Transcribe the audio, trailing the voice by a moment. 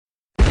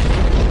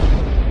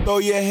Throw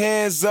your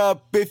hands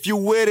up if you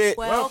with it.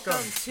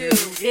 Welcome to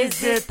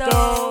Is It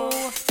Though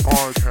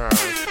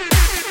Podcast.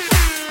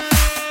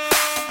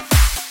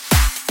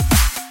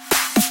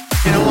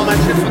 You don't want my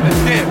shit from the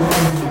tip.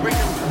 Bring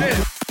them to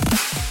this.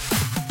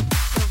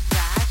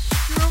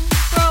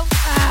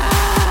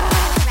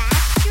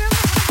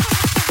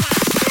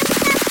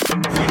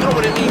 You know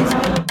what it means.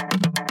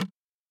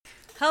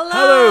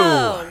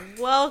 Hello.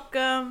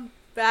 Welcome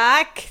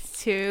back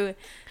to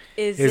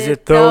Is Is It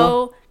It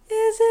Though?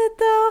 Is It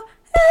Though?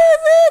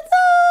 Is It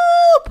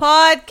Though?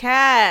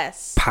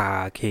 Podcast.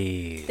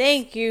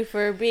 Thank you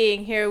for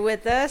being here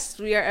with us.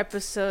 We are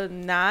episode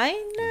 9.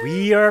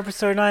 We are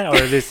episode 9,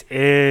 or this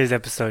is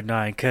episode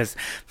 9, because,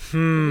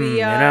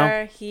 We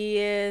are, he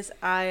is,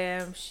 I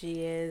am,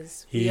 she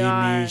is. We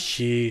are me,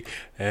 she,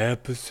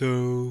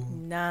 episode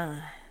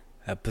 9.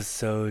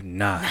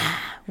 9.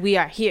 We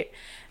are here.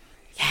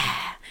 Yeah.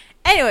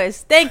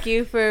 Anyways, thank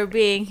you for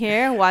being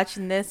here,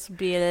 watching this,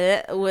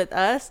 being with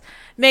us.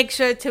 Make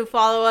sure to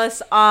follow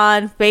us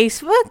on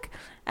Facebook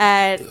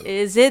at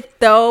Is It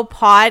Though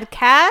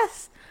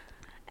Podcast,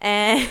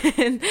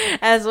 and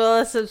as well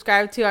as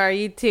subscribe to our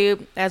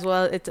YouTube, as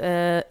well as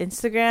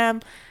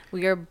Instagram.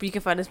 You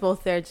can find us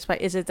both there just by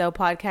Is It Though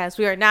Podcast.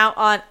 We are now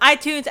on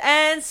iTunes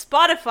and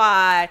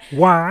Spotify.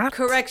 What?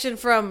 Correction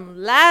from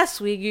last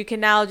week. You can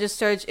now just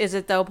search Is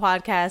It Though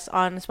Podcast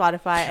on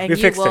Spotify, and We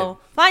you fixed will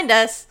find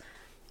us.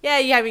 Yeah,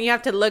 I mean, you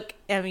have to look.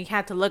 I mean, you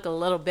have to look a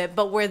little bit,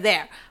 but we're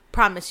there.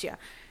 Promise you.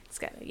 It's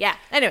gonna. Yeah.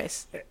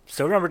 Anyways,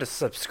 So remember to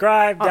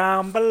subscribe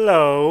down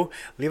below,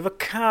 leave a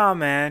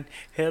comment,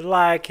 hit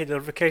like, hit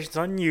notifications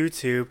on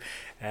YouTube,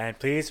 and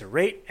please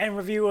rate and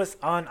review us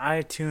on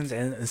iTunes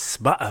and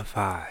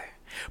Spotify.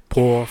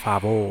 Por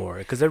favor,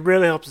 because it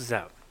really helps us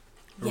out.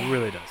 It Yeah.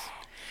 really does.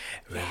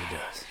 It really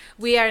does.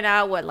 we are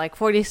now like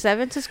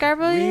 47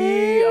 subscribers.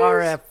 We are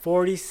at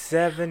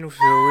 47, so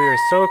we are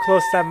so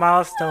close to that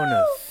milestone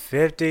of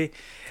 50.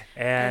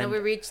 And And we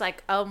reached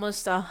like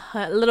almost a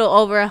little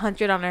over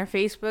 100 on our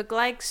Facebook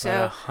likes. So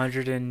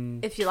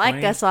 120. if you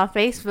like us on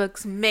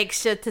Facebook, make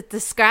sure to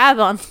subscribe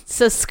or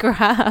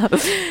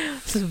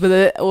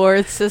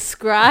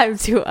subscribe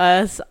to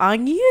us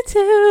on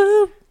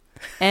YouTube.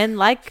 And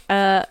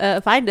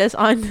find us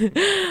on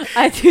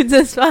iTunes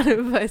and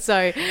Spotify.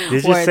 Sorry.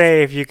 Did you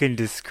say if you can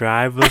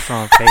describe us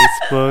on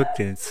Facebook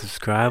and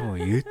subscribe on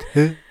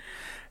YouTube?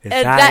 Is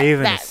that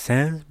even a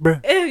sense, bro?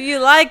 If you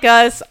like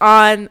us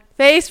on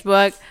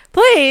Facebook,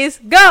 please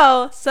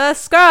go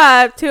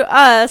subscribe to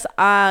us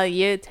on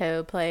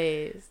YouTube,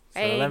 please. So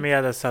let me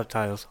add the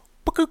subtitles.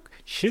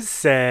 She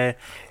said,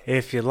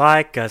 if you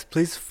like us,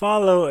 please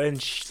follow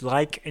and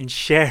like and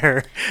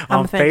share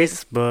on offended.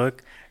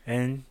 Facebook.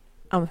 And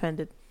I'm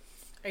offended.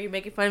 Are you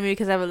making fun of me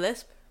because I have a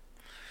lisp?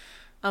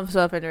 I'm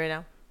so offended right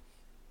now.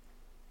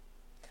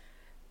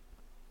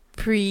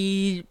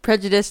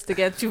 Prejudiced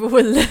against people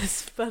with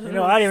lisp. I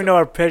don't even know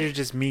what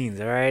prejudice means,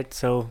 all right?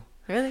 So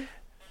Really?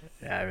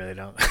 yeah, I really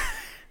don't.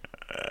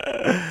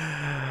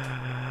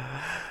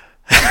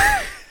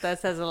 That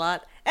says a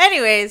lot.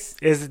 Anyways.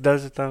 Does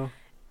it though?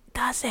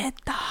 Does it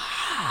though?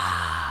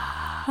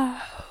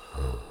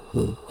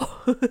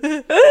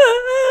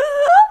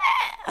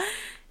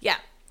 Yeah.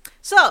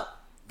 So,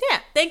 yeah,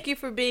 thank you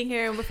for being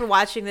here and for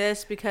watching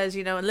this because,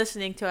 and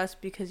listening to us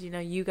because,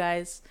 you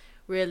guys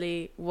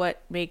really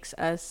what makes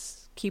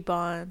us keep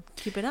on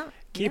keeping on.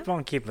 Keep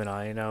on keeping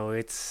on.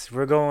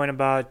 We're going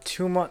about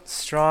 2 months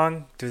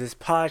strong through this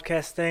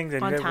podcast thing.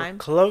 And On we're time.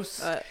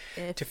 close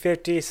to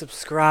 50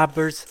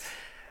 subscribers.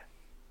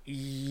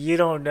 You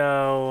don't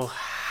know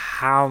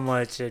how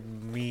much it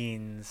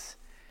means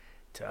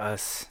to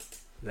us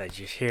that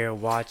you're here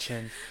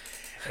watching.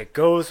 It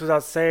goes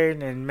without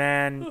saying, and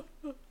man,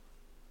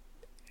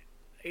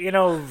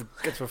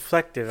 it's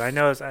reflective. I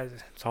know I'm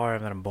sorry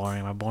that I'm boring.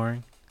 Am I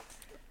boring?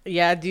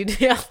 Yeah, dude.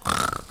 Yeah.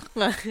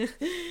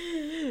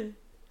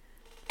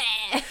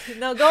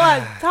 No, go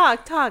on.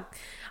 Talk.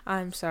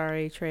 I'm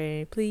sorry,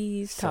 Trey.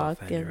 Please So talk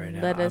offended and right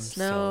now. let us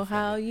I'm so know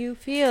how offended. you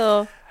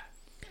feel.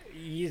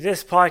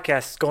 This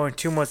podcast is going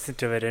 2 months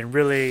into it, and I'm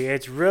really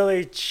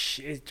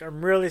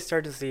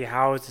starting to see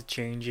how it's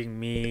changing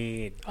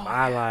me,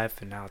 my life,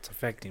 and how it's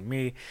affecting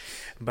me.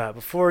 But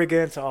before we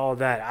get into all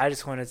that, I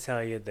just want to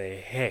tell you that,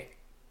 hey,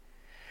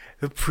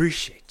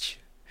 appreciate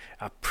you.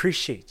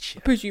 Appreciate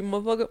you,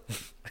 motherfucker.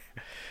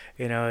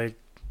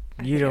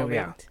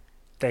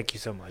 Thank you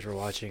so much for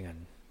watching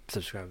and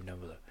subscribing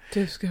down below.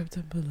 Subscribe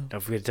down below.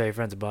 Don't forget to tell your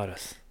friends about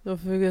us. Don't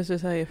forget to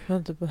tell your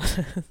friends about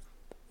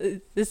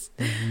it. This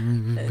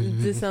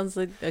sounds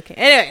like okay.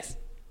 Anyways,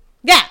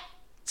 yeah.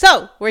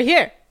 So we're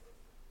here.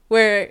 We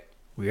are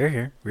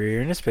here. We're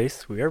here in a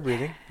space. We are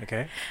breathing.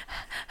 Okay.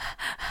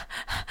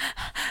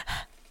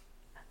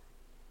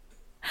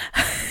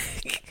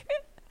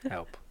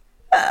 Help.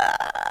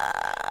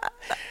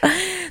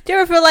 Do you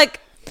ever feel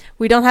like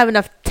we don't have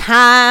enough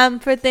time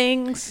for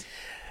things?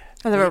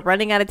 Or that we're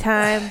running out of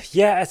time?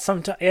 Yeah,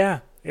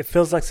 it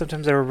feels like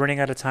sometimes that we're running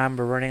out of time.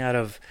 We're running out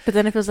of But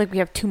then it feels like we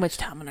have too much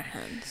time on our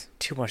hands.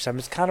 too much time.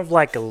 It's kind of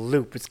like a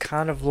loop. It's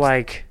kind of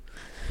like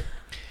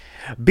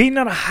being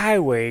on a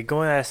highway,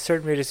 going at a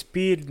certain rate of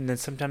speed, and then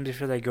sometimes you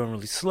feel like you're going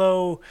really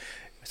slow.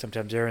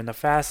 Sometimes you're in the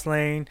fast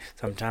lane.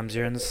 Sometimes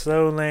you're in the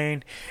slow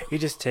lane. You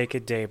just take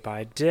it day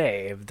by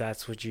day. If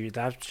that's what you're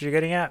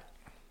getting at.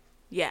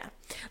 Yeah.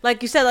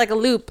 Like you said, like a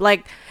loop.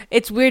 Like,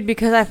 it's weird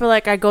because I feel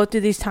like I go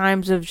through these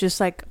times of just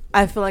like,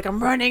 I feel like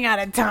I'm running out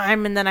of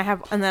time, and then I'm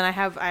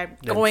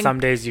going. Some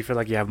days you feel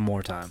like you have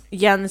more time.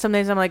 Yeah, and then some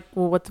days I'm like,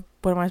 well, what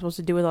am I supposed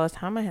to do with all this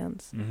time on my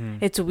hands? Mm-hmm.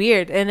 It's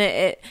weird, and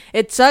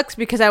it sucks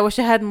because I wish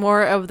I had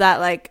more of that.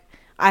 Like,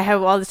 I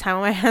have all this time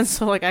on my hands,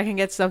 so like I can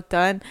get stuff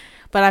done.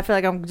 But I feel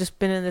like I'm just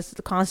been in this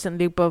constant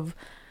loop of,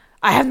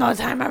 I have no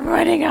time. I'm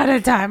running out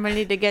of time. I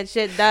need to get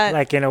shit done.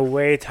 Like, in a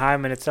way,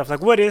 time and itself.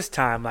 Like, what is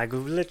time? Like,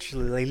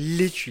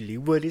 literally,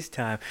 what is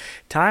time?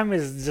 Time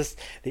is just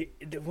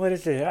what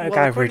is it? I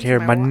got it right here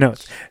in my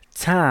notes.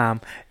 Time.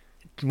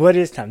 What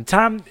is time?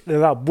 Time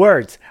about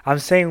words. I'm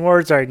saying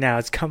words right now.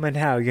 It's coming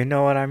out. You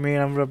know what I mean?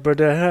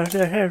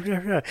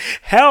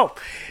 Help.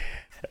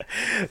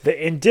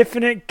 The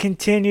indefinite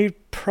continued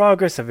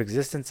progress of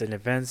existence and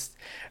events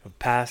of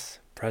past,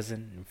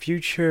 present, and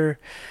future.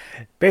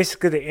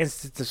 Basically, the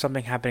instance of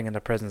something happening in the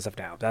presence of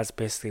now. That's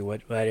basically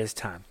what is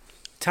time.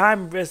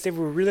 Time, if we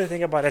really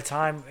think about a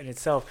time in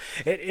itself,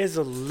 it is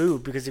a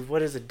loop, because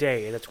what is a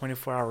day? It's a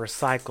 24-hour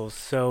cycle.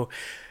 So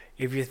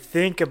if you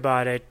think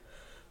about it,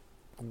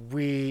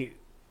 we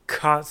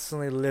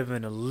constantly live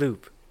in a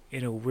loop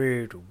in a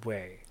weird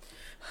way.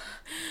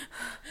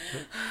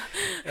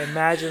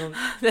 Imagine,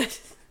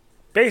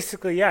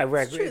 basically, yeah,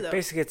 true,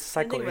 basically it's a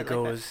cycle. think It about it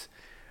like goes.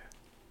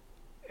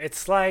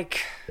 It's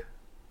like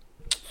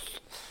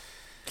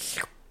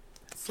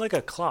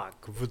a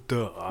clock.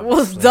 Well,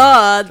 Obviously.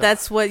 duh.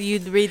 That's what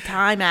you'd read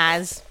time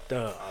as.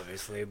 Duh,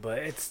 obviously, but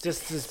it's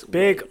just this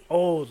big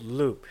old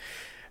loop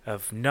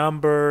of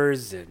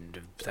numbers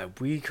and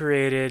that we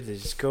created.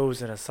 It just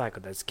goes in a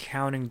cycle that's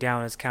counting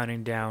down. It's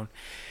counting down,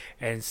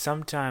 and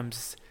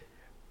sometimes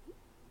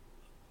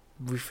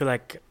we feel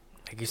like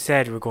you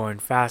said, we're going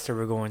faster,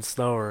 we're going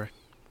slower.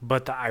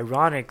 But the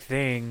ironic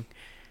thing,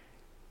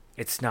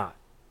 it's not.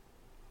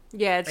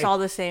 Yeah, it's all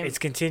the same. It's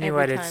continuing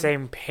every at its time.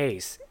 same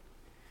pace.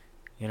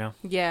 You know?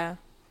 Yeah,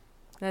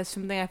 that's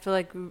something I feel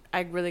like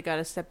I really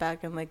gotta step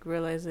back and like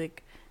realize,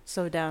 like,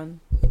 slow down,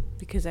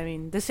 because I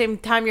mean the same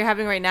time you're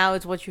having right now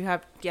is what you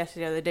have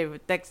yesterday, the day,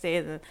 next day,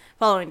 and the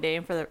following day,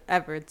 and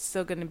forever. It's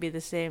still gonna be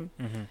the same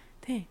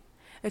thing,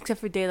 except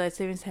for daylight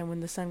savings time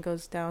when the sun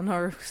goes down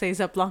or stays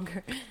up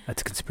longer.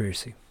 That's a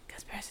conspiracy.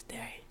 Conspiracy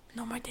theory.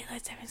 No more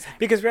daylight savings time.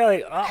 Because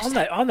really,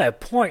 on that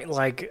point,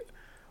 like,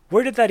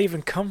 where did that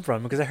even come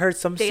from? Because I heard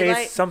some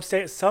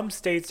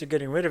states are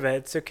getting rid of it.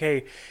 It's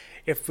okay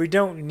if we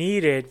don't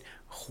need it.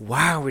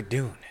 Why are we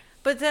doing it?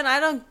 But then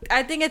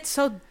I think it's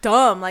so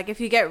dumb. Like, if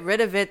you get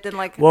rid of it, then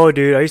like. Whoa,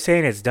 dude, are you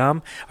saying it's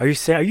dumb? Are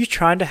you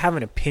trying to have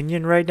an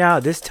opinion right now?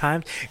 This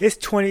time, it's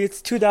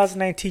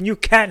 2019. You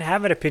can't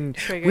have an opinion.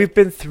 Triggered. We've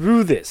been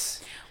through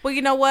this. Well,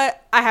 you know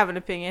what? I have an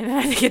opinion.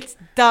 I think it's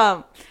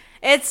dumb.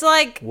 It's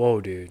like, Whoa,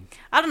 dude.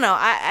 I don't know.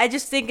 I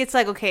just think it's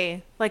like,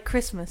 okay, like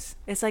Christmas.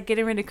 It's like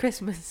getting rid of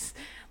Christmas.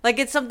 Like,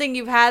 it's something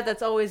you've had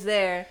that's always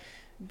there.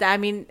 I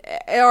mean,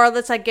 or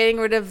let's like getting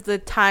rid of the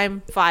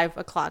time 5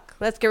 o'clock.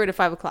 Let's get rid of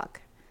 5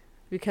 o'clock.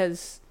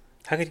 Because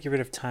How could you get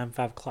rid of time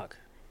 5 o'clock?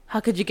 how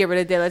could you get rid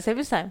of daylight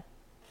savings time?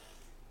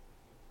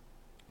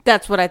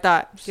 That's what I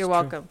thought. You're true.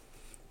 welcome.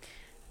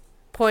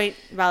 Point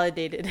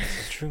validated.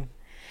 It's true.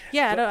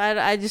 Yeah,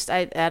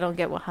 I don't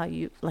get how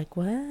you, like,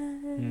 what?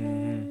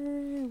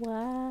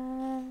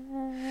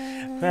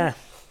 Eh,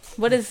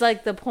 What is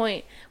like the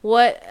point?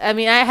 What, I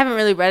mean, I haven't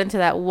really read into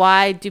that.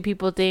 Why do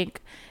people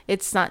think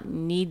it's not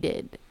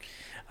needed?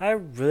 I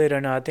really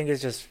don't know. I think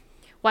it's just,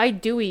 Why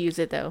do we use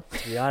it though?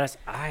 to be honest,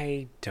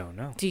 I don't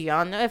know. Do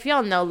y'all know? If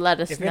y'all know, let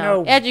us If you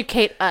know. know-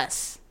 Educate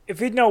us. If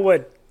you know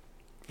where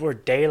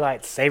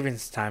daylight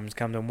savings times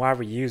come, then why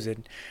we use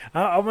it?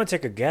 I'm gonna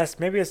take a guess.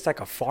 Maybe it's like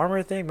a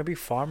farmer thing. Maybe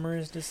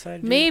farmers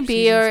decide.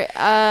 Maybe, or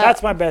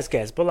That's my best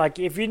guess. But like,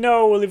 if you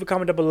know, leave a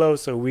comment down below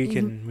so we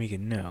can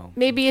know.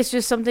 maybe it's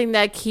just something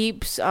that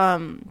keeps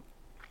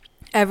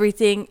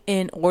everything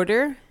in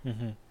order.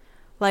 Mm-hmm.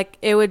 Like,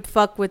 it would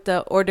fuck with the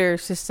order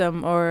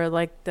system, or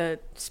like the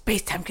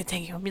space-time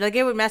continuum. Like,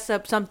 it would mess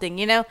up something,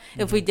 you know,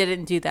 if we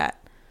didn't do that.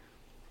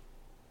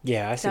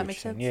 Yeah, I Does see. that what make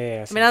you're saying. sense?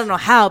 Yeah, I mean, I don't know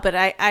how, but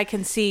I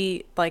can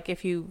see, like,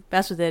 if you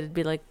mess with it, it'd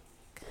be like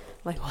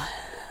what?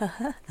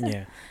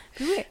 Yeah,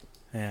 Be weird.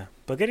 yeah.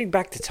 But getting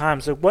back to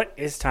time, so what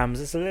is time?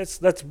 So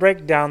let's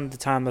break down the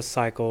timeless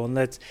cycle, and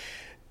let's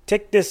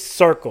take this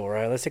circle,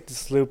 right? Let's take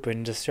this loop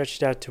and just stretch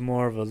it out to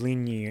more of a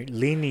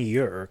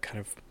linear kind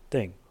of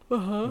thing.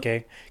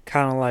 Okay,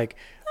 kind of like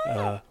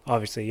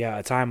obviously, yeah,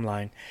 a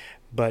timeline.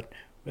 But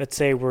let's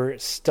say we're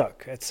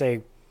stuck. Let's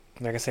say,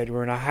 like I said,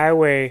 we're in a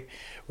highway.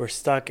 We're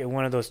stuck in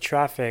one of those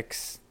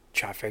traffics.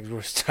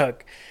 We're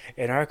stuck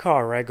in our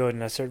car, right?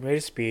 Going at a certain rate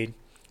of speed.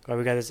 Or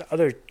we got this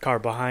other car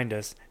behind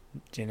us,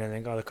 and then they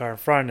got the car in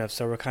front of us.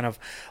 So we're kind of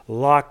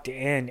locked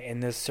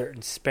in this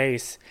certain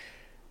space,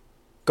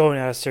 going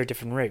at a certain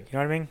different rate. You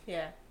know what I mean?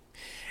 Yeah.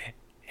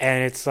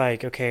 And it's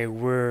like, okay,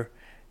 we're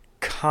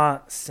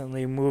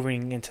constantly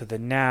moving into the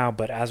now,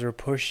 but as we're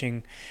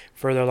pushing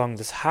further along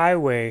this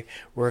highway,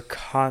 we're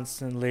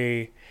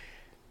constantly,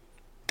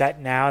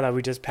 that now that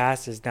we just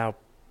passed is now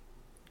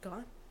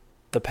Gone.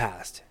 the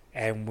past,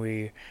 and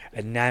we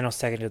a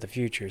nanosecond of the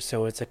future.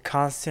 So it's a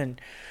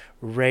constant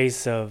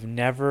race of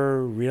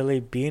never really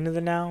being in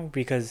the now,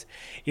 because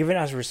even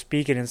as we're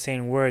speaking and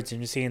saying words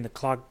and you're seeing the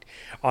clock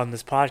on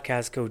this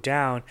podcast go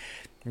down,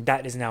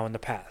 that is now in the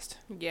past.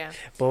 Yeah.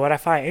 But what I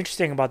find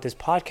interesting about this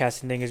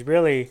podcasting thing is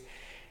really,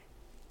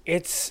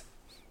 it's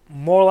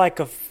more like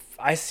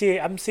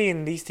I'm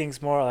seeing these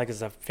things more like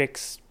as a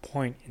fixed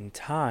point in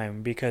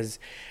time, because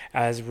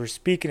as we're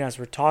speaking, as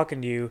we're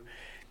talking to you,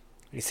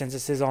 since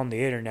this is on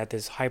the internet,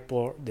 this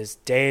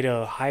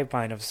data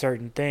pipeline of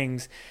certain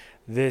things,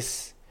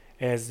 this,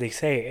 as they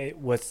say,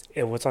 what's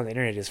on the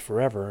internet is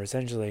forever,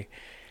 essentially.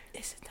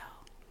 Is it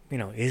though? You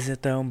know, is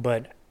it though?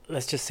 But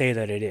let's just say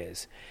that it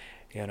is.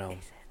 You know,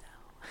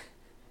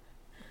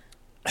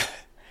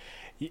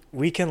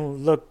 we can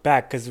look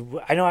back, because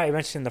I know I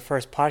mentioned in the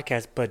first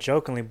podcast, but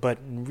jokingly, but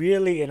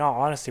really, in all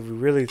honesty, if we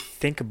really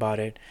think about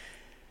it,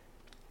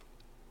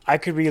 I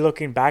could be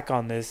looking back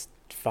on this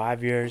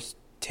 5 years,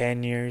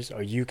 10 years,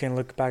 or you can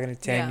look back on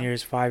it 10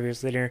 years, 5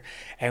 years later,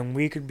 and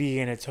we could be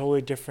in a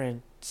totally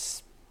different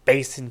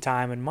space and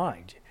time and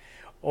mind.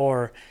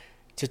 Or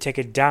to take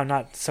it down,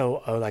 not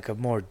so like a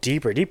more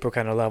deeper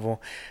kind of level,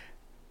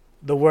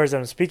 the words that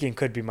I'm speaking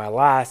could be my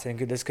last, and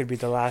this could be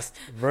the last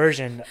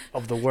version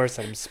of the words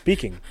that I'm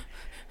speaking.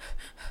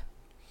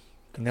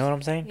 You know what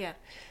I'm saying? Yeah.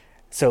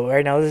 So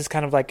right now, this is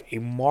kind of like a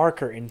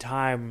marker in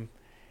time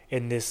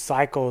in this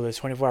cycle,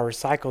 this 24-hour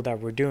cycle that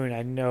we're doing.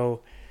 I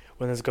know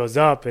when this goes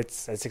up,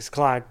 it's at 6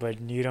 o'clock,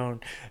 but you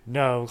don't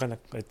know.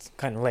 It's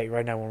kind of late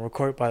right now when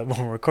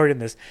we're recording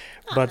this.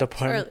 But the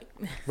point,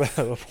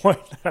 the point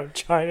that I'm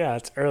trying,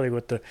 it's early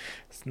with the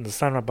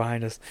sun right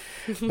behind us.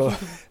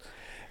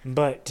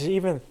 But to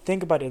even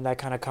think about it in that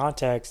kind of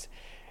context,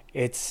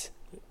 it's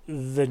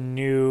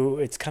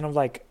kind of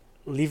like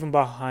leaving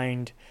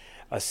behind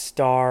a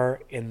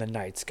star in the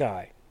night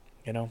sky,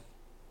 you know?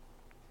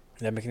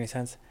 Does that make any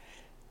sense?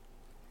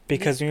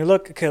 Because when you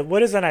look, okay,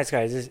 what is the night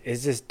sky?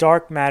 Is this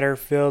dark matter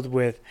filled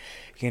with,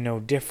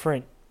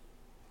 different,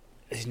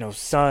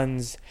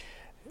 suns,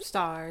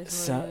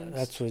 stars, moons.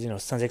 That's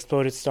what, suns,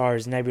 exploded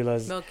stars,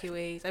 nebulas. Milky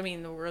Ways. I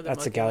mean, we're the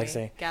that's Milky a galaxy.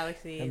 Way.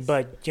 Galaxies.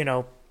 But,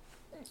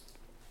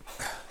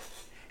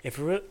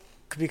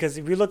 because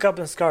if we look up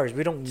in the stars,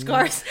 we don't...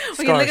 Scars.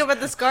 We can look up at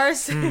the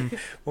scars. When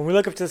we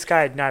look up to the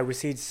sky at night, we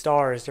see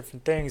stars,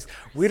 different things.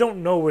 We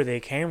don't know where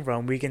they came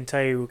from. We can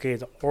tell you, okay,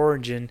 the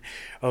origin.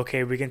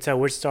 Okay, we can tell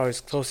which star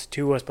is closer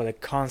to us by the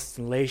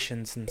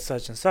constellations and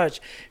such,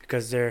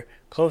 because they're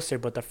closer.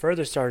 But the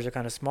further stars are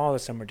kind of smaller.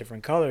 Some are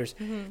different colors.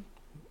 Mm-hmm.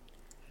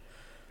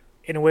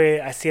 In a way,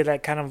 I see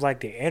that kind of like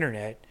the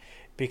internet,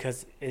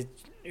 because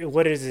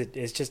what is it?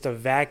 It's just a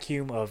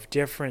vacuum of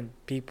different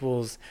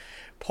people's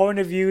point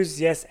of views.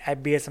 Yes,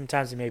 albeit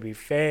sometimes it may be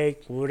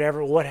fake,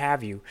 whatever, what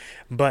have you,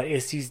 but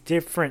it's these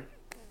different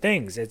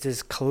things. It's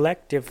this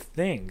collective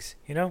things,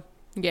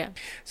 Yeah.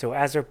 So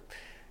as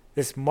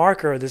this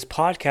marker, this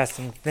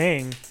podcasting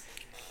thing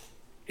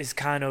is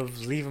kind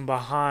of leaving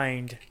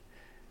behind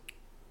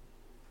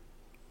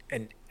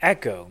an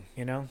echo,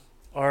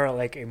 or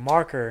like a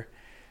marker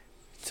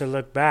to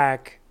look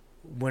back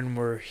when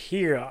we're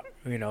here,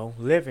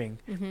 living.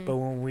 Mm-hmm. But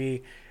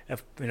when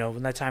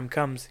that time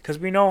comes, because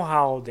we know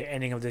how the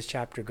ending of this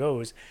chapter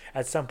goes,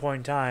 at some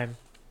point in time,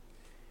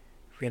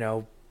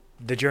 the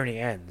journey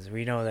ends.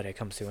 We know that it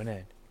comes to an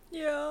end.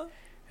 Yeah.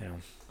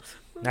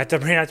 Not to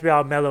be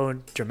all mellow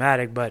and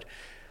dramatic, but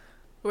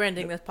we're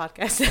ending this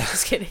podcast.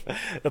 Just kidding.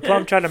 The point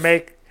I'm trying to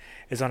make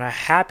is on a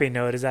happy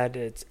note, is that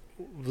it's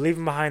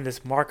leaving behind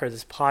this marker,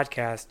 this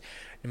podcast,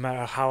 no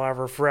matter how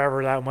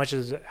much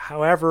that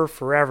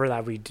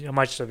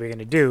we're going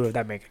to do, if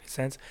that makes any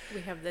sense.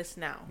 We have this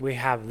now. We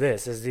have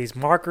this as these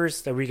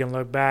markers that we can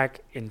look back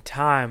in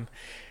time.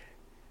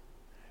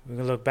 We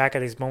can look back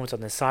at these moments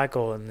on the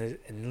cycle and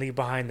leave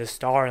behind the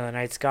star in the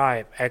night sky.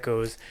 It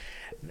echoes,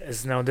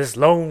 this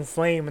lone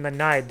flame in the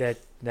night that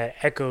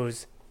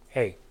echoes,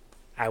 hey,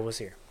 I was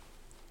here.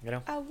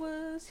 I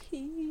was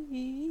here.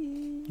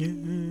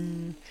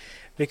 Yeah.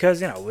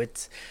 Because,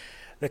 it's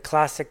the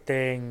classic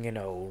thing,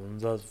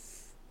 the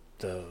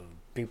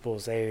people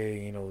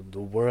say, the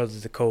world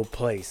is a cold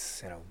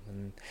place,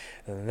 and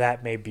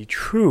that may be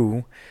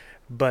true,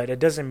 but it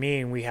doesn't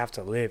mean we have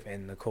to live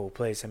in the cold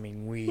place. I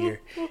mean,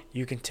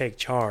 you can take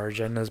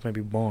charge. I know this may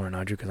be boring,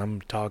 Audrey, because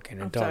I'm talking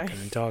and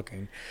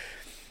talking.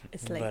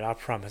 It's late. But I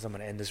promise I'm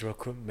going to end this real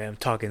quick. I'm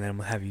talking, then I'm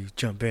going to have you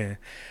jump in.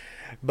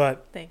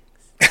 But thanks.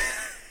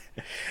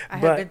 I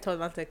have been told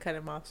not to cut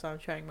him off, so I'm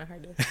trying my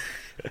hardest.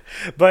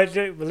 But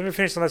let me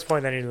finish on this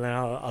point, then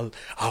I'll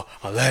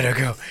let her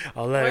go.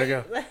 I'll let her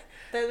go.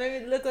 That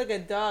made me look like a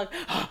dog.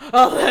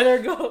 I'll let her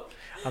go.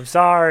 I'm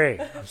sorry.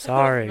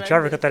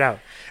 Trevor, cut that out.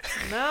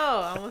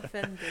 No, I'm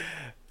offended.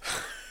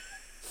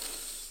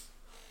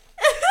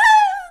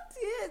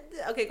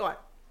 Okay, go on.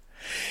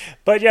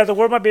 But yeah, the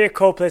world might be a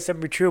cold place, that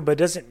might be true, but it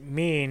doesn't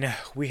mean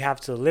we have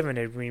to live in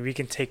it. I mean, we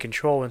can take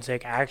control and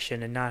take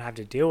action and not have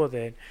to deal with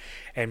it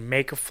and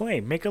make a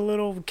flame, make a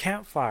little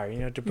campfire, you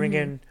know, to bring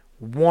in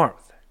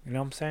warmth. You know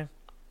what I'm saying?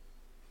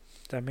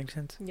 Does that make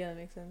sense? Yeah, that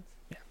makes sense.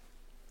 Yeah.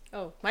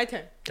 Oh, my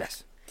turn.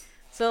 Yes.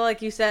 So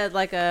like you said,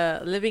 like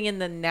living in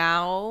the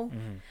now,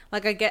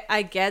 like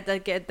I get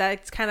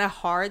that's kind of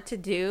hard to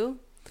do.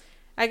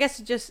 I guess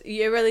it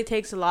really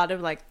takes a lot of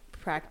like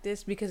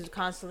practice because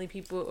constantly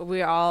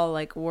we're all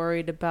like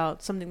worried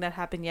about something that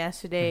happened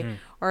yesterday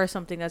or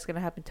something that's gonna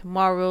happen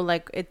tomorrow.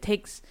 Like it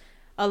takes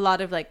a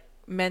lot of like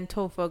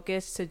mental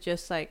focus to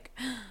just like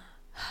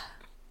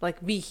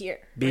be here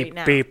right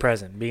now. Be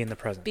present. Be in the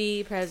present.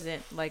 Be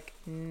present like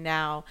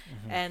now.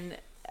 And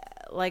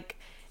like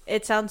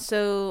it sounds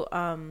so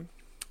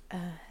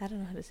I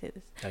don't know how to say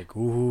this. Like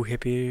woohoo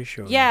hippie-ish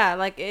or Yeah,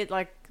 like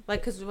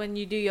because when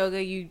you do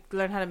yoga, you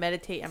learn how to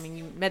meditate. I mean,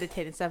 you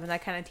meditate and stuff, and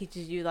that kind of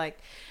teaches you like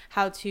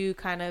how to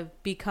kind of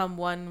become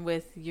one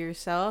with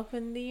yourself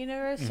and the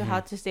universe. So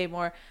how to stay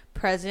more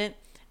present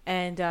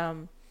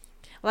and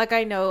like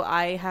I know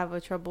I have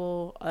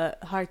a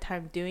hard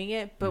time doing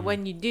it, but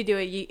when you do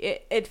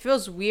it, it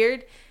feels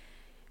weird.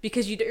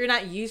 Because you're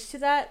not used to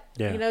that,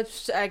 you know.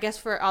 I guess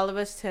for all of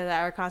us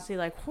that are constantly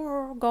like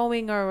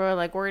going or we're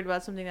like worried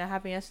about something that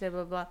happened yesterday,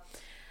 blah blah,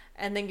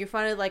 and then you're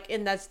finally like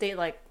in that state,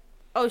 like,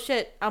 oh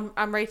shit, I'm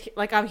right here,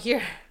 like I'm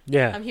here,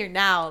 I'm here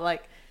now.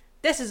 Like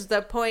this is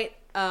the point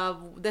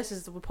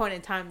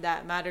in time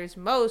that matters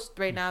most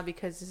right now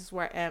because this is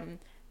where I am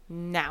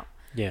now.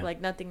 Yeah,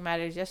 like nothing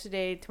matters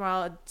yesterday,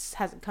 tomorrow it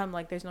hasn't come.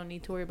 Like there's no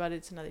need to worry about it.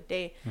 It's another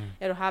day.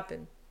 It'll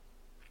happen.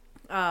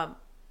 I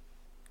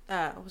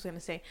was gonna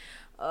say,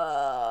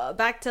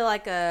 back to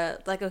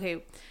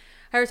okay,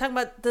 I was talking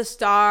about the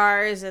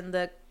stars and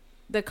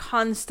the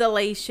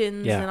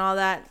constellations and all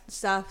that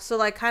stuff. So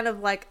like kind of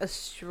like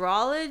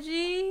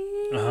astrology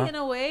in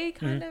a way,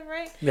 kind of,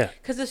 right? Yeah.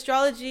 Because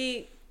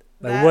astrology.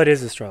 Like what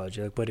is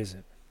astrology? Like what is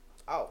it?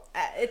 Oh,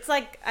 it's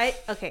like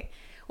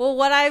Well,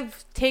 what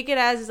I've taken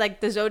as is like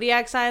the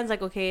zodiac signs.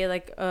 Like okay,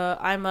 like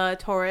I'm a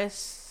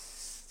Taurus.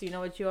 Do you know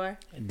what you are?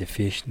 The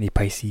fish, the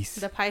Pisces.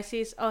 The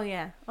Pisces? Oh,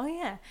 yeah.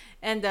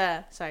 And,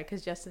 sorry,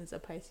 because Justin's a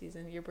Pisces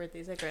and your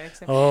birthday's like right next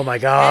to him. Oh, my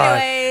God.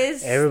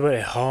 Anyways.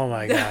 Everybody, oh,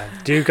 my God.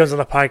 Dude comes on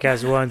the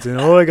podcast once and,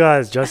 oh, my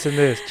God, it's Justin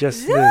this,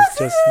 Justin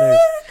this.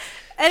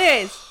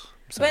 Anyways.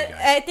 Sorry, but guys.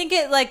 I think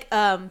it, like,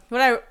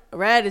 what I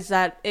read is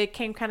that it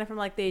came kind of from,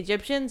 like, the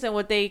Egyptians and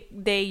what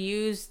they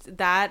used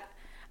that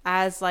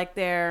as, like,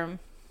 their,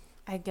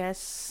 I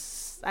guess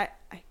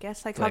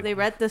like how they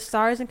read the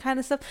stars and kind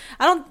of stuff.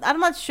 I'm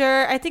not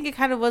sure. I think it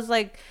kind of was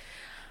like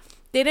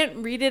they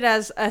didn't read it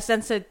as a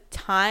sense of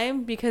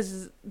time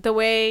because the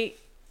way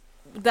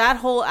that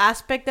whole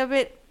aspect of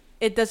it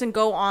doesn't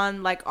go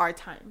on like our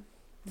time.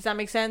 Does that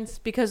make sense?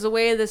 Because the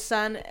way the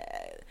sun,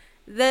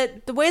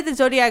 the way the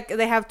zodiac,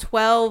 they have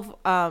 12.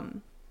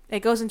 It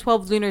goes in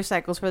 12 lunar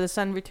cycles for the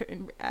sun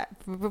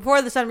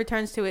before the sun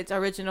returns to its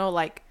original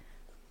like,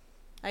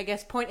 I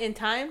guess, point in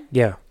time.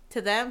 Yeah. To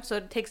them, so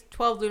it takes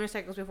 12 lunar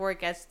cycles before it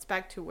gets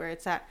back to where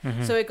it's at.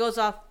 So it goes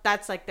off,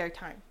 that's like their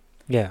time.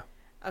 Yeah.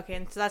 Okay,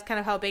 and so that's kind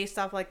of how based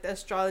off like the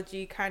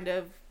astrology kind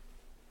of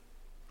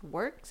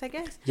works, I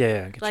guess.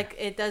 Yeah. Like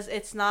it does.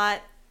 It's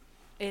not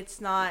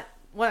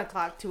 1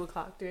 o'clock, 2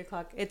 o'clock, 3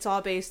 o'clock. It's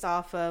all based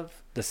off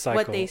of the cycle,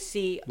 what they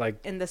see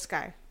like in the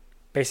sky.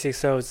 Basically,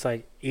 so it's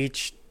like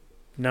each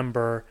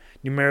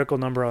numerical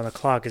number on the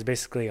clock is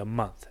basically a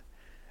month.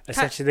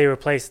 Essentially, they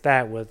replace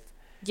that with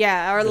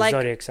or like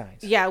zodiac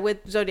signs. Yeah,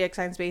 with zodiac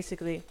signs,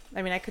 basically.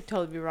 I mean, I could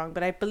totally be wrong,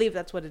 but I believe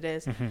that's what it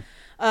is.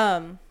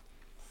 And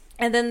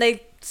then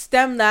they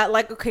stem that,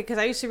 like, okay, because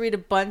I used to read a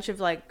bunch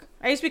of, like,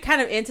 I used to be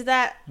kind of into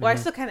that. Well, I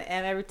still kind of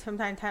am. Every time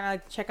I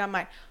like check out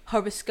my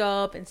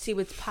horoscope and see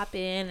what's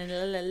popping and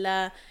la la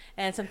la.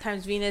 And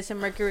sometimes Venus and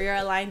Mercury are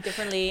aligned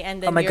differently.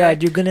 And then oh my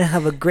God, you're gonna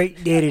have a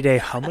great day today.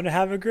 I'm gonna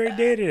have a great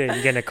day today.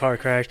 You get in a car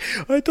crash.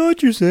 I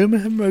thought you said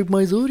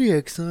my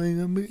zodiac sign.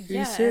 And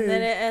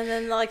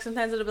then like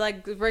sometimes it'll be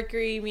like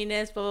Mercury,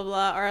 Venus, blah blah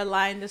blah, are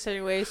aligned a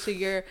certain way, so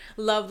your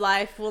love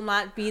life will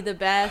not be the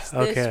best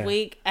this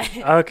week.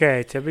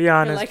 Okay, to be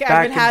honest, like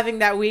I've been having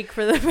that week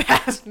for the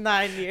past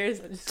 9 years.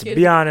 To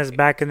be honest,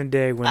 back in the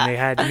day when they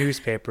had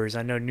newspapers,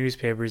 I know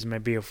newspapers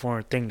might be a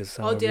foreign thing to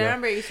some. Oh, dude, I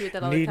remember I used to read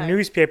that all the time.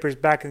 Newspapers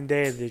back in the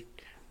day that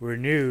were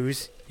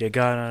news, you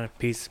got on a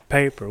piece of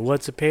paper.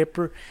 What's a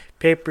paper?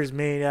 Paper's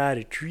made out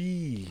of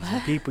trees.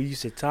 And people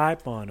used to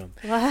type on them.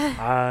 What?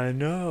 I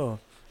know.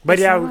 But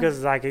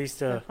because like I used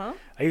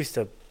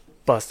to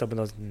bust up in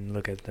those and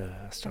look at the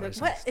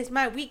stars. What is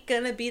my week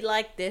gonna be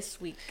like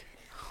this week?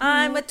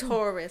 I'm a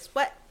Taurus.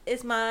 What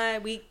is my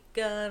week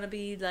gonna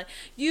be like?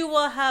 You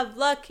will have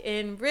luck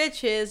in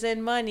riches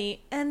and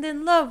money and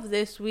in love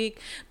this week,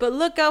 but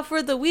look out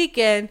for the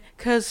weekend,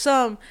 cause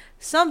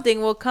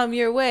something will come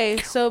your way,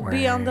 so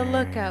be on the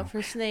lookout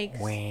for snakes.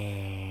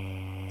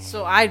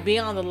 So I'd be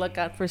on the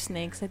lookout for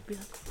snakes. I'd be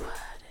like, what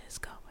is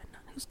going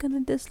on? Who's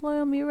gonna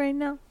disloyal me right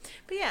now?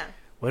 But yeah,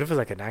 what if it was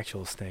like an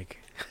actual snake?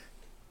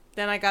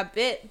 Then I got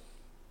bit.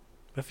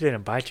 What if it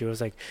didn't bite you? It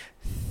was like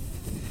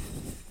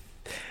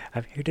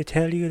I'm here to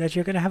tell you that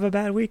you're gonna have a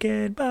bad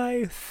weekend.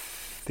 Bye.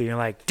 Then you're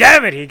like,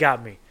 damn it, he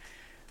got me.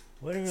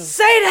 Whatever.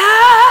 Satan!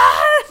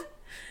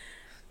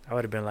 I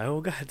would have been like,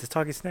 oh god, it's a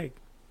talking snake.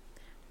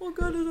 Oh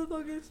god, it's a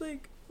talking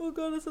snake. Oh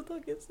god, it's a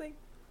talking snake.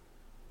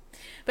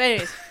 But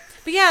anyways,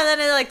 but yeah, then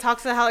it like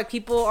talks about how like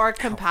people are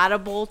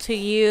compatible to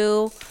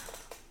you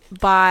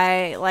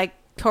by like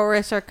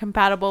Taurus are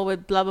compatible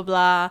with blah blah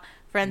blah,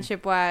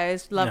 friendship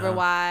wise, lover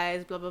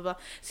wise, blah blah blah.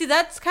 See,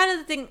 that's kind of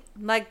the thing.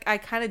 Like I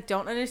kind of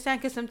don't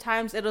understand because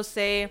sometimes it'll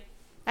say,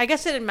 I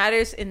guess it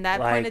matters in that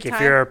point in Like time. if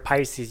you're a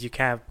Pisces, you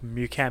can't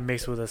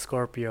mix with a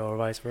Scorpio or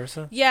vice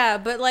versa. Yeah,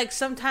 but like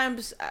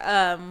sometimes,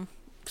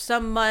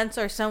 some months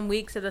or some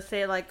weeks it'll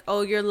say like,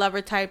 oh, your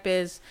lover type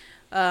is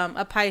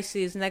a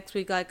Pisces. Next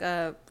week like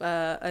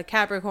a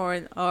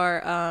Capricorn,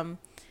 or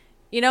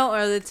or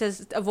it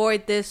says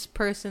avoid this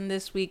person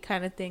this week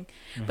kind of thing.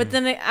 Mm-hmm. But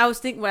then I was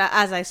thinking,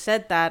 as I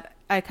said that,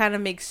 I kind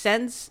of makes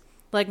sense.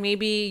 Like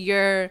maybe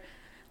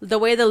the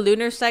way the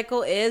lunar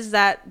cycle is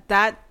that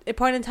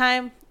point in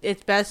time,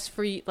 it's best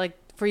for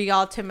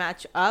y'all to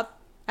match up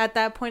at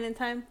that point in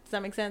time. Does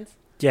that make sense?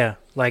 Yeah,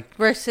 like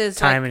versus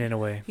timing like, in a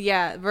way.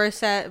 Yeah,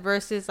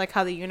 versus like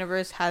how the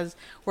universe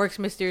works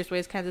mysterious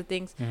ways, kinds of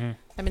things. Mm-hmm.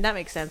 I mean that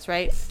makes sense,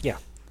 right? Yeah.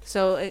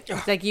 So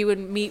it's like you would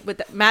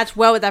match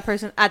well with that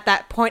person at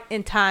that point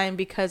in time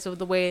because of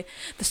the way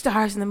the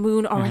stars and the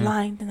moon are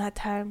aligned in that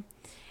time,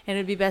 and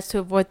it'd be best to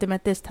avoid them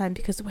at this time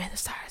because the way the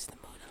stars and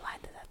the moon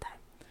aligned at that time,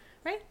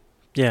 right?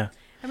 Yeah.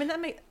 I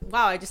mean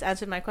wow! I just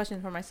answered my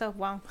question for myself.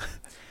 Wow.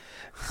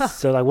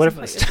 So like, what if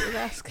you you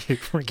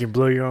freaking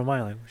blow your own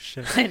mind? Like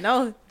shit. I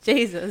know,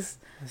 Jesus.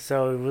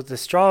 So with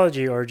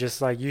astrology or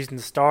just like using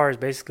the stars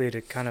basically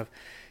to kind of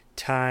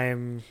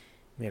time,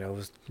 like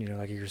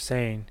you were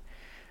saying.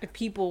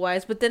 People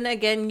wise, but then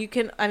again,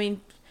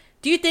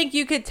 do you think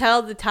you could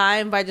tell the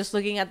time by just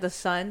looking at the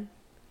sun?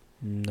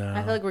 No.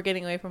 I feel like we're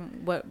getting away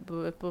from what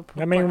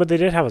I mean, but they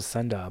did have a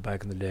sundial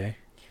back in the day.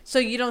 So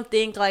you don't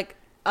think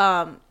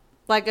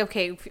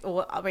okay,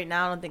 well, right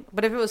now I don't think,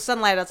 but if it was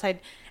sunlight outside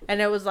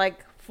and it was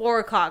like 4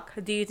 o'clock,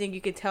 do you think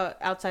you could tell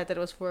outside that it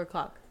was 4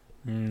 o'clock?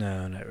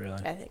 No, not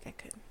really. I think I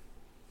could.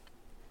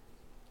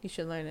 You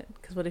should learn it,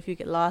 because what if you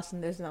get lost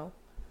and there's no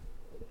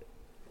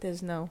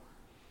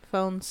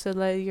phone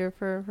cellular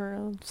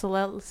phone.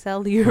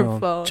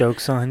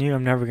 Joke's on you.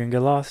 I'm never going to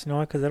get lost. You know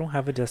why? Because I don't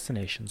have a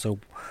destination. So,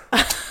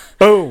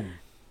 boom.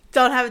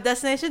 Don't have a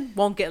destination?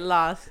 Won't get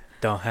lost.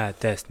 Don't have a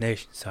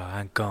destination, so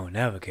I ain't going to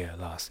never get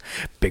lost.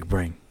 Big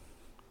brain.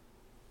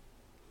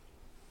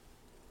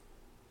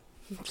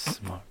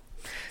 Smart.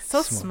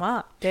 So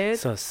smart, dude.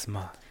 So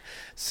smart.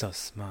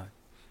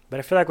 But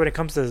I feel like when it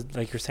comes to,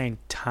 like you're saying,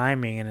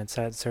 timing and it's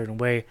a certain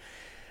way,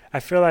 I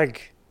feel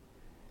like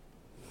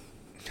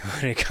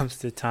when it comes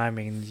to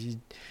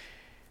timing,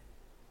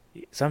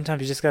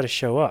 sometimes you just got to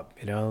show up,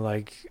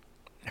 like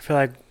I feel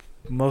like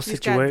most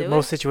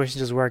situations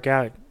just work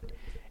out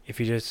if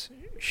you just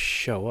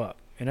show up,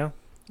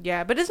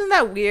 Yeah, but isn't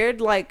that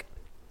weird? Like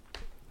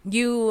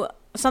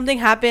something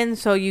happens,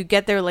 so you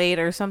get there late,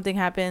 or something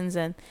happens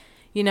and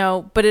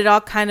but it all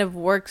kind of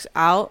works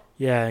out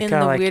in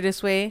the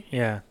weirdest way.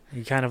 Yeah,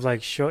 you kind of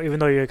like show, even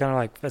though you're kind of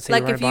like, let's say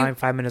you're running behind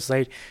 5 minutes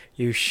late,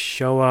 you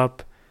show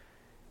up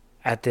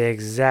at the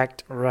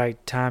exact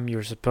right time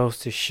you're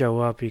supposed to show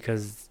up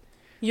because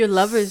your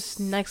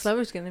next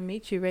lover's gonna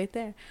meet you right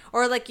there,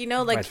 or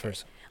vice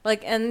versa.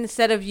 Like, and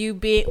instead of you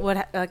being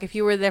if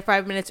you were there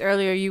 5 minutes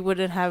earlier, you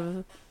wouldn't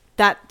have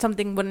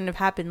something wouldn't have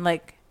happened.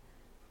 Like,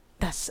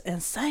 that's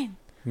insane.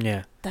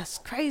 Yeah, that's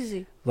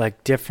crazy.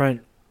 Like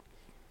different.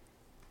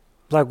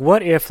 Like,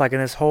 what if, like, in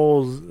this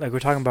whole, like we're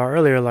talking about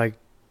earlier, like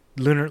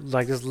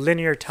this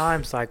linear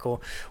time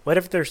cycle, what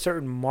if there's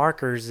certain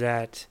markers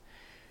that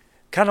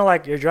kind of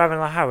like you're driving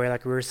on the highway,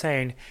 like we were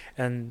saying,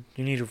 and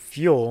you need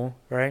fuel,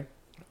 right?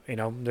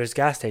 There's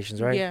gas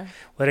stations, right? Yeah.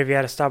 What if you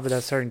had to stop at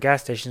that certain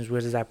gas stations,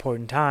 which is that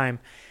point in time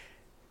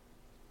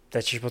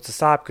that you're supposed to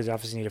stop because you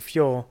obviously need a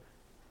fuel.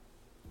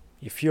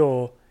 You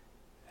fuel,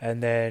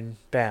 and then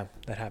bam,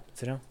 that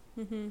happens.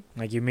 Mm-hmm.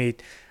 Like you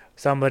meet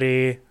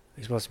somebody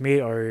you're supposed to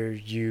meet, or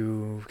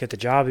you get the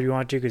job that you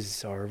want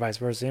to, or vice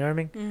versa. You know what I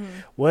mean? Mm-hmm.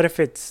 What if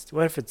it's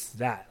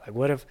that? Like,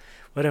 what if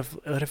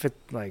it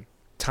like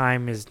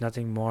time is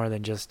nothing more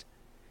than just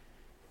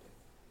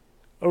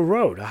a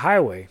road, a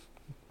highway?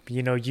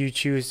 You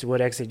choose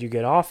what exit you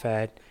get off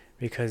at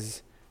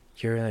because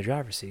you're in the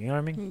driver's seat. You know what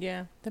I mean?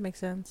 Yeah, that makes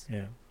sense.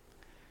 Yeah.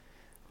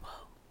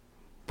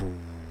 Whoa.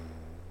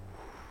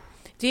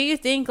 Do you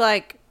think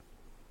like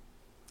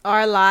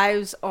our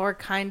lives are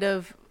kind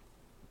of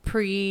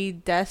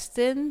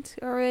predestined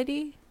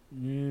already?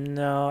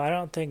 No, I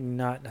don't think,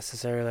 not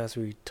necessarily, as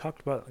we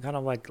talked about kind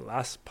of like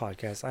last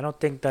podcast. I don't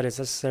think that it's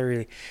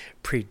necessarily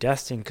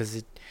predestined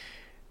because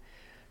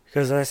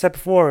as I said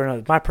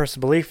before, my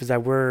personal belief is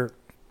that we're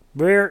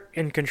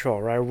in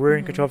control, right? We're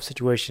in control of the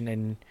situation,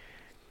 and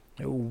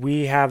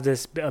we have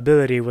this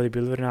ability, whether you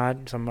believe it or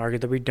not. Some argue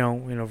that we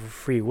don't, for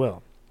free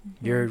will.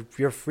 You're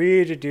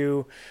free to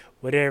do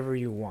whatever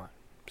you want,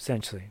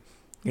 essentially.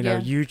 You know,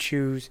 Yeah. you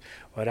choose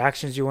what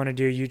actions you want to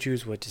do. You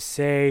choose what to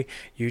say.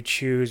 You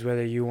choose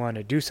whether you want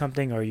to do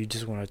something or you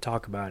just want to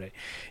talk about it.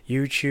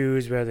 You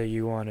choose whether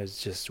you want to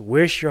just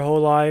wish your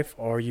whole life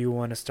or you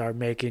want to start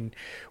making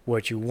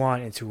what you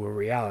want into a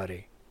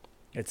reality.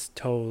 It's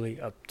totally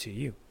up to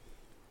you.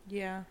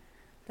 Yeah,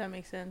 that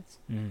makes sense.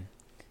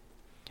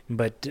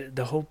 But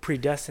the whole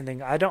predestined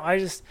thing,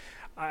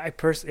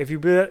 if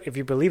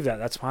you believe that,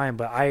 that's fine.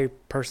 But I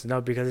personally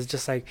don't, because it's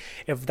just like,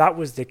 if that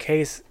was the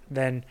case,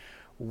 then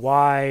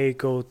why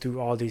go through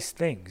all these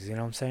things? You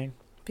know what I'm saying?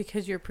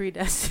 Because you're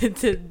predestined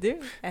to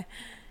do it.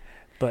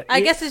 But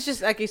I guess it's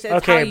just like you said,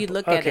 it's how you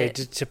look at it.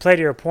 To play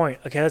to your point,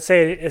 okay, let's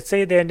say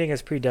the ending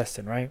is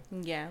predestined, right?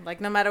 Yeah,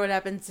 like no matter what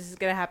happens, this is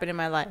gonna happen in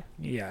my life.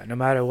 Yeah, no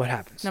matter what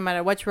happens. No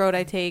matter which road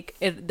I take,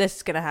 this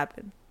is gonna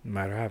happen. No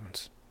matter what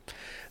happens.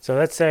 So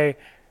let's say,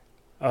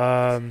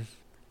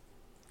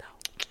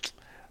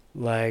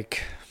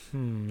 like,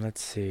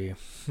 let's see,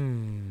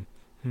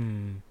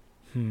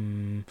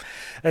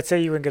 let's say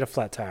you would get a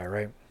flat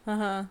tire,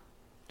 right?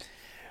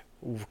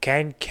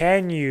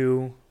 Can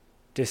you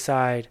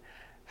decide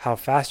how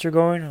fast you're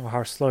going or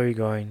how slow you're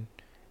going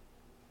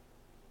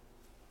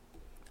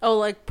Oh,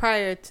 like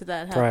prior to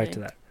that happening. prior to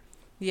that?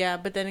 Yeah,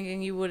 but then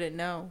again, you wouldn't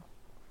know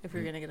if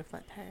you're gonna get a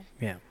flat tire.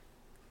 Yeah.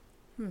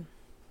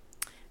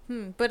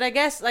 But I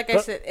guess, like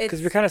I said, it's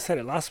because we kind of said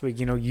it last week.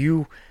 You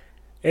know,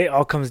 it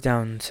all comes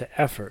down to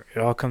effort. It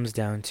all comes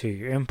down to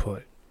your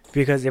input.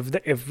 Because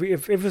if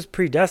it was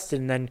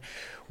predestined, then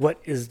what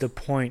is the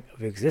point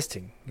of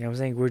existing? You know what I'm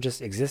saying? We're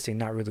just existing,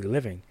 not really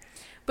living.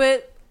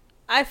 But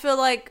I feel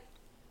like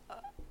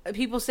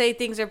people say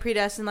things are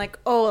predestined, like,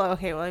 oh,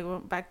 okay, well, I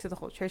went back to the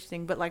whole church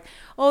thing, but like,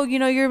 oh, you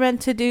know, you're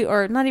meant to do,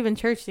 or not even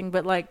church thing,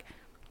 but like,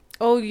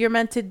 oh, you're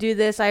meant to do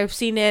this, I've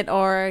seen it,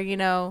 or, you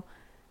know,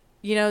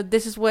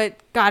 this is what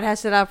God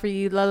has set out for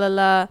you, la, la,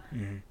 la.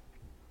 Mm-hmm.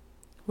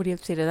 What do you have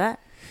to say to that?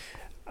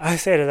 I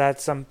say to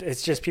that,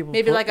 it's just people.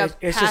 Maybe like a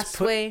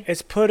pathway.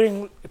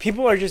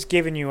 People are just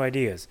giving you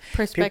ideas.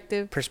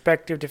 Perspective.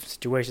 Perspective, different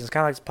situations.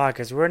 Kind of like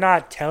this podcast. We're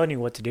not telling you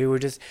what to do. We're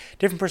just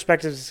different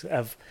perspectives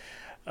of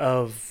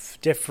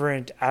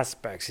different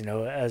aspects, you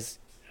know, as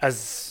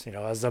you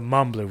know, as a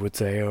mumbler would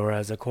say, or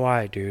as a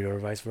quiet dude, or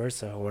vice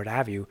versa, or what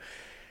have you.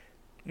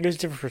 There's a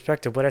different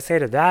perspective. What I say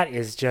to that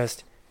is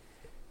just,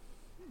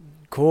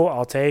 cool,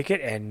 I'll take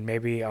it, and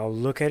maybe I'll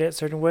look at it a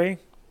certain way,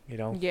 you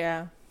know.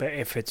 Yeah. But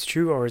if it's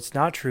true or it's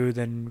not true,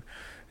 then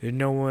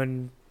no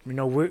one, you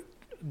know,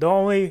 the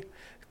only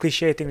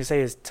cliche thing to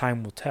say is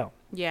time will tell.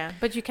 Yeah,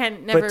 but you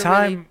can't never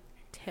really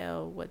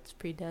tell what's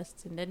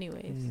predestined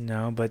anyways.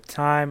 No, but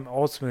time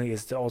ultimately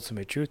is the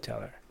ultimate truth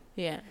teller.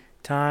 Yeah.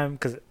 Time,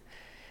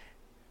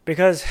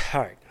 because all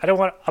right, I'm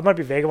gonna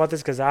be vague about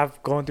this because I'm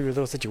going through a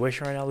little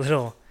situation right now,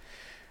 little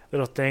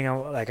thing.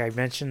 Like I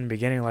mentioned in the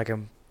beginning, like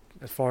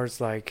as far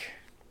as like,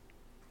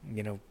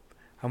 you know,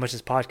 how much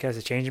this podcast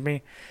has changed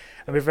me.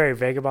 I'll be very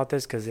vague about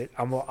this because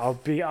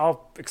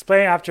I'll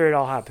explain after it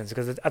all happens.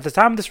 Because at the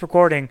time of this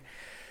recording,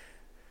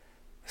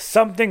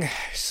 something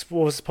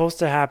was supposed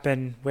to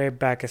happen way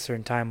back a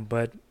certain time,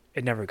 but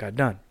it never got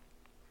done,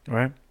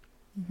 right?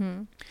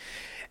 Mm-hmm.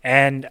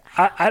 And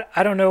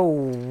I don't know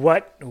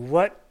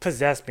what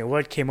possessed me,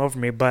 what came over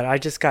me, but I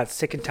just got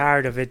sick and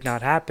tired of it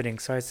not happening.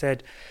 So I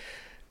said,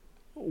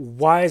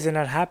 why is it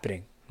not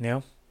happening? You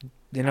know,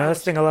 that's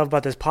the thing I love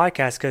about this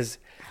podcast, because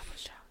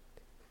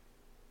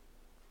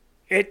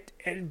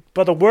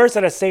but the words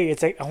that I say,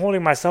 it's like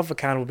holding myself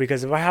accountable,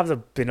 because if I have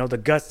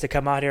the guts to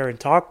come out here and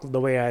talk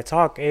the way I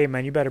talk, hey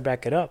man, you better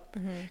back it up.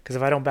 Because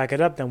if I don't back it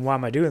up, then why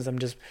am I doing this? I'm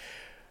just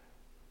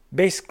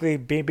basically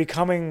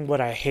becoming what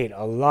I hate,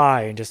 a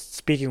lie, and just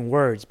speaking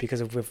words. Because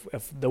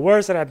if the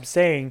words that I'm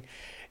saying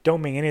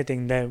don't mean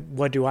anything, then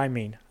what do I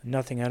mean?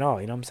 Nothing at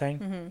all. You know what I'm saying?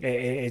 Mm-hmm.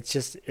 It's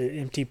just an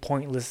empty,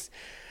 pointless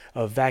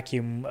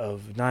vacuum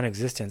of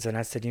non-existence. And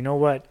I said, you know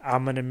what?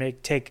 I'm gonna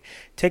take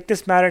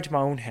this matter into my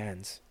own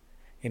hands.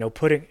 You know,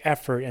 putting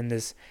effort in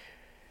this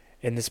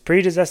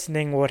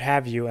predestined, what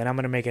have you, and I'm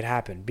going to make it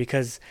happen.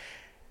 Because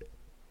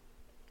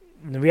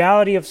the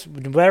reality of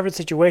whatever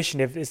situation,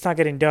 if it's not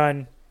getting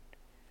done,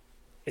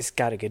 it's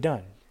got to get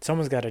done.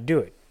 Someone's got to do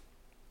it,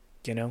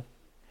 you know?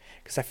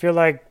 Because I feel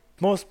like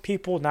most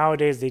people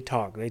nowadays, they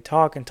talk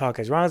and talk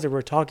as long as they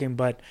were talking,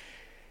 but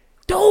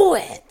do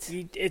it.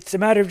 It's a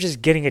matter of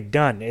just getting it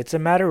done. It's a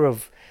matter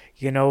of,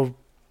 you know,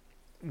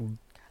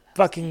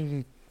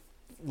 fucking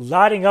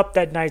lighting up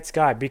that night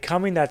sky,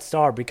 becoming that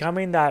star,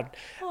 becoming that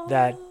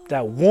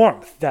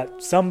warmth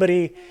that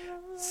somebody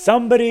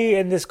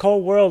in this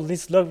cold world at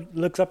least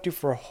looks up to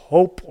for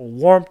hope,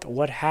 warmth,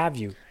 what have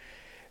you.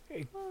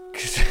 You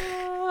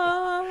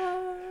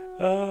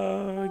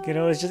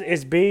know,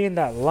 it's being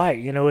that light.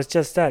 You know, it's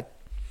just that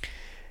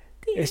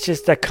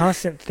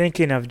constant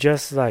thinking of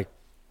just like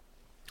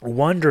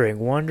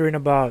wondering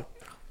about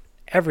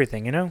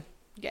everything. You know.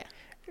 Yeah.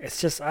 It's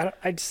just I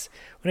just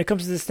when it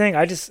comes to this thing,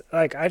 I just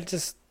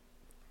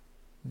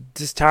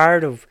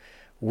tired of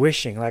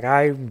wishing. Like,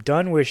 I'm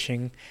done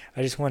wishing.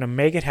 I just want to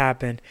make it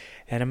happen,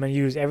 and I'm gonna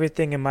use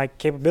everything in my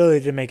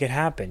capability to make it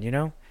happen. You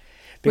know,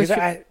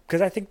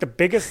 Because I think the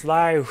biggest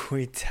lie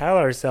we tell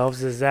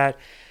ourselves is that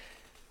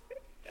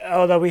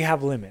that we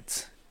have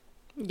limits.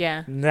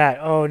 Yeah. That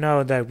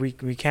that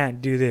we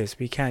can't do this,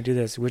 we can't do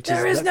this, which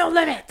There is no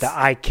limit. that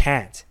I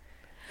can't,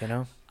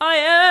 I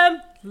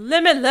am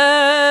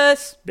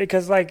limitless.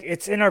 because like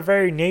it's in our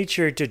very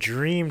nature to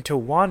dream, to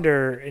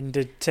wander, and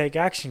to take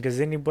action. Because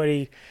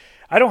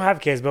I don't have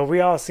kids, but we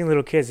all seen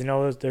little kids.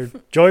 They're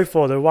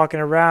joyful. They're walking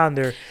around.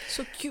 They're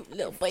So cute,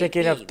 little baby.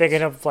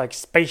 thinking of like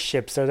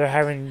spaceships. So they're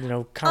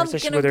having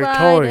conversation with their ride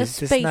toys.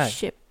 a This and that.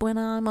 spaceship when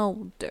I'm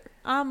older.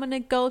 I'm gonna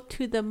go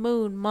to the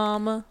moon,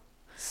 mama.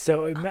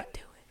 So,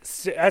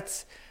 so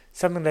that's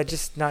something that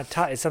just not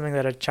taught. It's something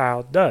that a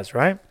child does,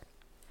 right?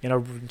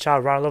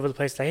 Child run all over the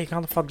place, like, hey,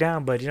 calm the fuck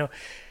down. But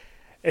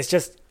it's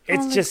just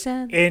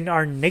in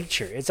our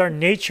nature. It's our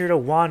nature to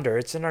wander.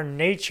 It's in our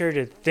nature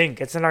to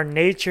think. It's in our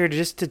nature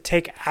to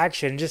take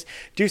action and just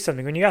do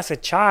something. When you ask a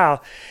child,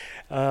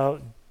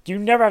 you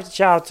never ask a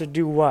child to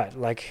do what?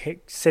 Like, hey,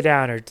 sit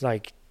down or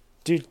like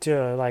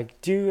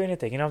do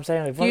anything. You know what I'm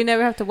saying? Like, You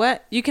never have to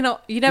what? You never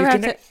you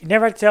have to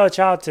never have to tell a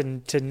child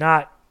to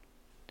not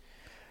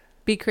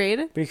be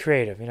creative. be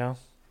creative.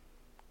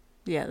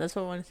 Yeah, that's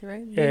what I want to say,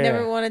 right? You Yeah.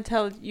 never want to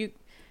tell you.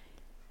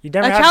 You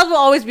never A have, child will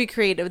always be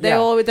creative.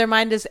 Yeah. Their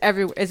mind is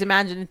is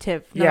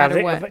imaginative, no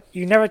matter what. But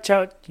you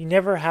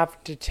never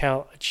have to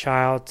tell a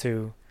child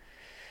to,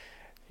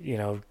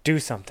 do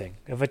something.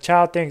 If a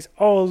child thinks,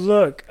 oh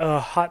look, a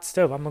hot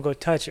stove, I'm gonna go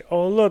touch it.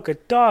 Oh look, a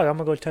dog, I'm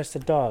gonna go touch the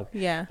dog.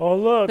 Yeah. Oh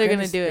look, They're and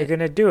gonna do it. They're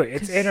gonna do it.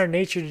 It's in our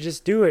nature to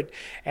just do it.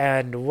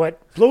 And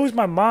what blows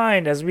my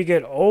mind as we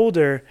get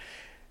older,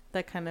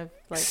 That kind of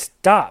like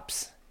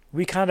stops.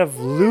 We kind of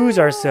lose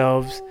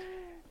ourselves.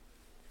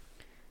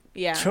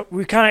 yeah.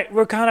 We're kind of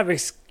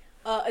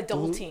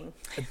Adulting.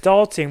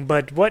 adulting.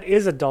 But what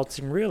is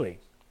adulting really?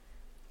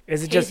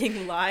 Is it just?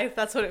 Hating life.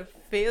 That's what it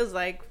feels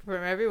like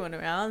from everyone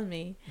around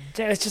me.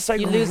 It's just like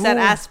You lose that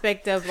who-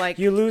 aspect of like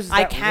You lose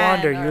I that can,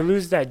 wonder. or You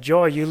lose that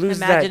joy. You lose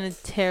that.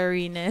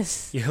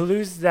 imaginatariness. You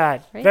lose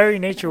that Right? very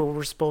nature of what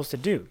we're supposed to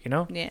do.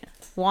 Yeah.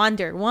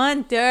 Wander.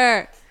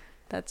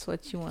 That's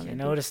what you want to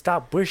do. To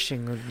stop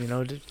wishing.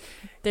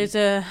 There's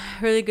a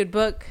really good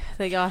book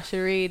that y'all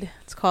should read.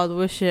 It's called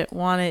Wish It,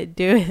 Want It,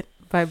 Do It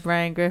by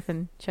Brian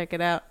Griffin. Check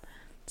it out.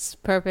 It's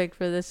perfect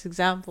for this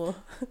example.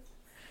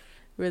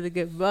 Really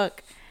good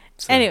book.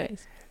 So,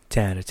 Anyways,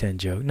 10 out of 10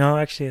 joke. No,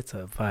 actually, it's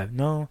a 5.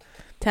 No.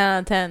 10 out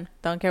of 10.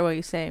 Don't care what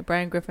you say.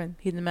 Brian Griffin,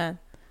 he's the man.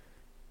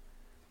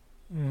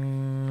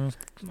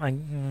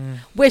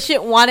 Wish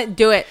it, want it,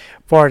 do it.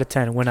 4 out of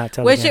 10. We're not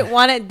telling Wish it,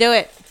 want it, do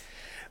it.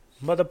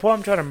 But the point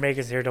I'm trying to make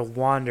is here to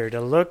wander,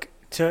 to look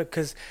to,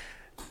 because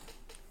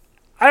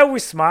I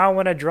always smile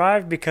when I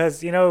drive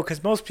because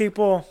most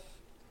people,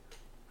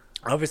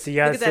 obviously,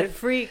 Look at that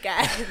freak.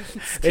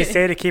 they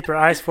say to keep your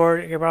eyes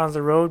forward around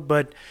the road,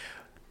 but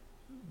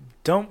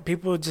don't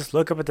people just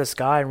look up at the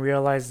sky and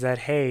realize that,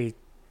 hey,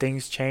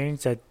 things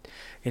change, that,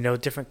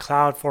 different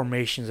cloud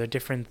formations or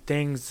different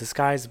things, the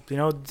sky's, Pay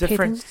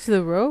different. attention to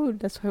the road.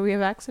 That's why we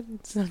have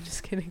accidents. I'm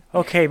just kidding.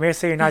 Okay, maybe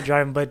say you're not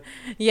driving, but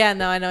Yeah,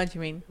 no, I know what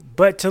you mean.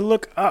 to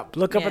look up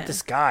Yeah. at the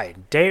sky,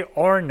 day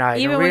or night,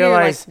 Even and when you're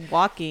realize like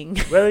walking.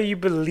 whether you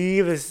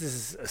believe this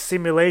is a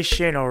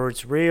simulation or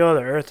it's real,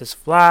 the earth is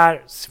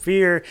flat,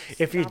 sphere,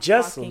 if you Stop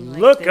just walking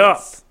like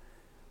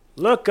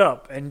look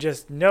up and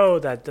just know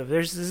that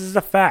this is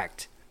a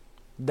fact.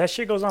 That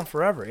shit goes on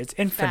forever. It's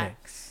infinite.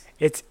 Facts.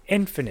 It's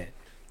infinite.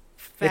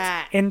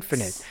 Facts. It's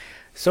infinite.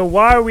 So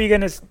why are we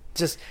gonna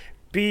just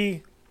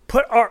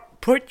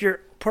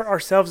put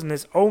ourselves in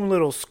this own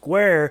little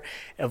square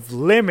of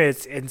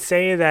limits and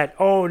say that,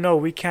 oh no,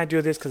 we can't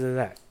do this because of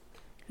that,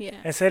 Yeah.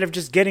 instead of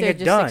just getting They're it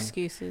just done?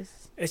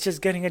 excuses. It's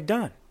just getting it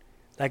done,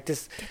 like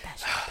this. Get that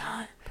shit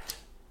done.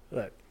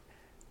 Look,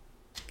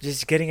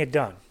 just getting it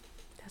done.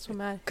 That's what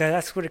matters. Cause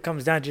that's what it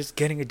comes down to, just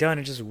getting it done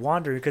and just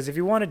wandering. Because if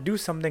you want to do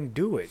something,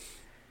 do it.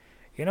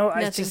 I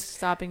Nothing's just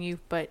stopping you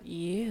but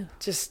you.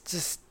 just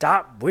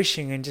stop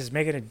wishing and just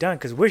making it done.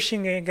 Because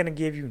wishing ain't gonna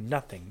give you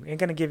nothing. Ain't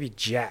gonna give you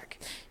jack.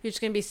 You're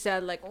just gonna be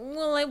sad, like,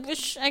 well, I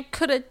wish I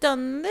could have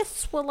done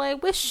this. Well, I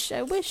wish.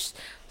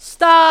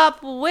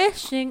 Stop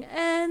wishing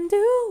and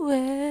do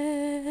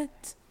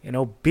it.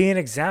 Be an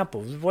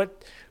example.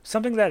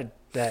 Something that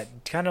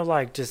kind of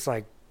like just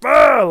like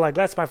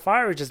that's my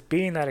fire. Just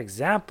being that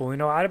example.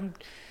 I'm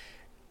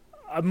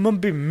gonna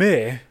be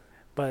me,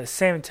 but at the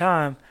same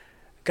time,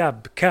 gotta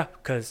be careful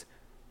because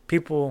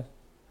people,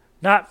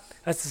 not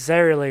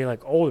necessarily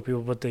like older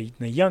people, but the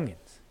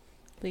youngins,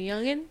 The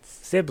youngins?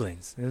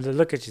 siblings, and they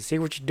look at you, see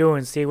what you're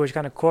doing, see which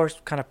kind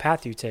of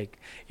path you take.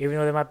 Even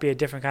though there might be a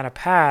different kind of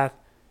path,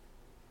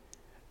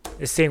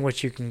 is seeing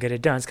what you can get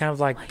it done. It's kind of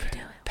like What you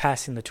doing?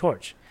 passing the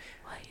torch.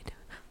 What you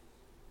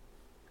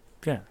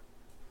doing?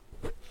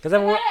 Yeah. Because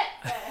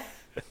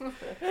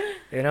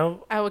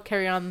I will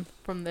carry on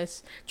from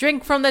this.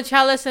 Drink from the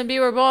chalice and be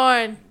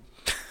reborn.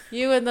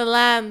 You and the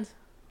land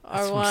are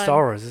that's from one.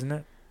 Star Wars, isn't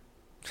it?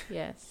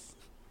 Yes.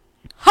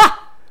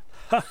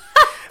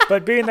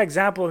 But being an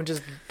example and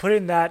just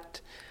putting that,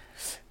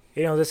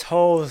 this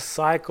whole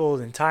cycle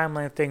and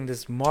timeline thing,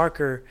 this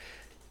marker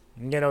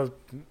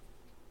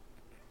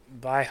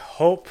I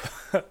hope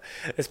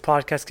this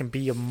podcast can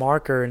be a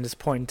marker in this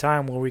point in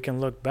time where we can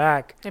look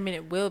back. I mean,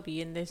 it will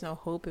be, and there's no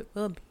hope it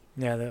will be.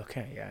 Yeah,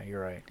 okay, yeah,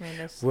 you're right. I mean,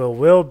 that's-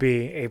 Will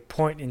be a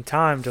point in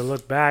time to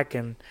look back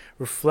and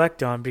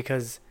reflect on,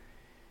 because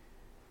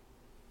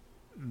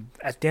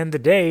at the end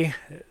of the day,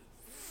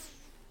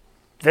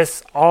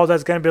 this all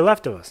that's going to be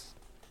left of us.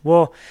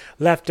 Well,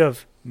 left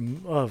of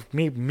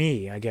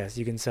me, I guess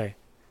you can say.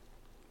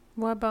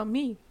 What about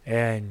me?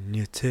 And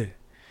you too.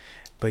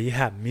 But you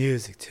have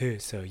music too,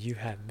 so you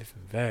have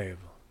different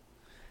variables.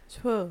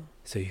 True.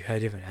 So you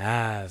have different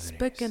avenues.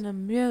 Speaking of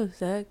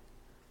music,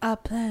 I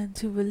plan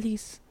to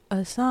release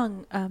a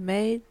song I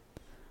made,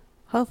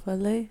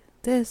 hopefully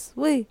this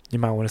week. You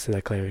might want to say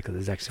that clearly because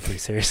it's actually pretty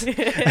serious.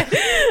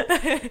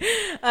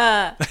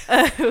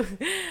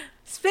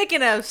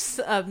 Speaking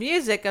of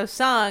music, of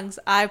songs,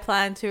 I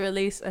plan to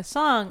release a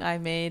song I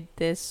made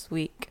this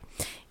week.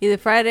 Either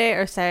Friday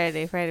or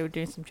Saturday. Friday we're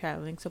doing some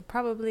traveling, so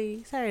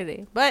probably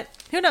Saturday. But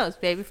who knows?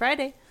 Maybe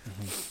Friday.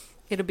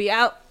 It'll be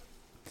out.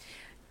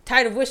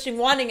 Tired of wishing,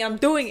 wanting, I'm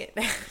doing it.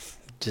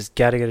 Just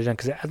gotta get it done,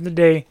 because at the end of the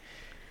day,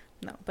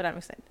 No, but I'm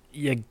excited.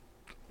 you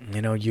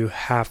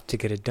have to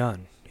get it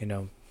done.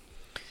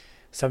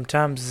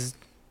 Sometimes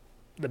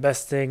the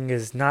best thing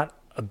is not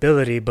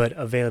ability, but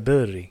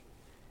availability,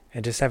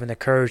 and just having the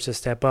courage to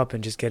step up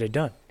and just get it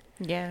done.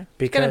 Yeah.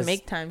 Because It's gonna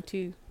make time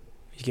too.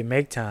 you can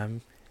make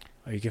time,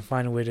 or you can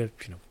find a way to,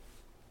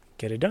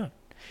 get it done.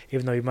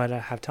 Even though you might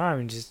not have time,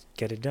 and just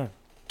get it done.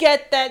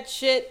 Get that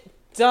shit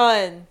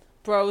done,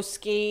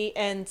 broski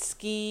and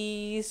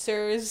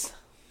ski-sers.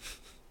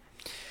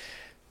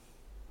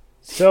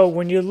 So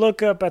when you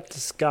look up at the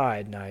sky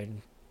at night,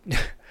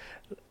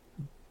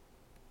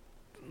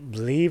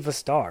 leave a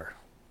star.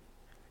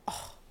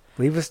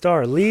 Leave a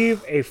star.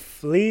 Leave a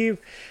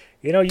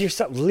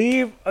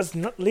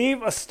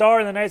star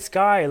in the night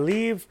sky.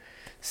 Leave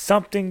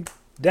something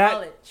that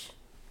Knowledge.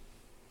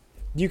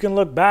 you can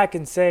look back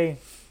and say,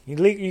 you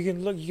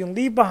can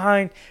leave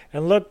behind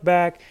and look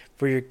back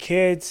for your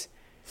kids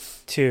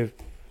to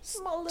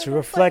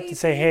reflect and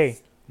say, hey,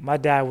 my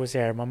dad was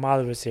here, my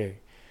mother was here,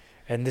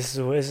 and this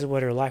is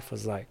what her life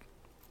was like.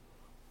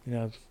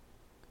 Don't,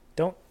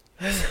 you know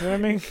what I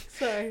mean?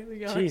 Sorry, we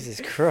got Jesus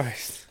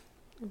Christ.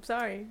 I'm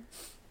sorry. I'm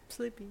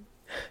sleepy.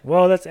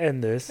 Well, let's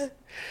end this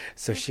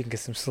so she can get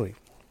some sleep.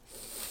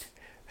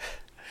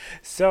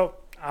 So,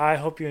 I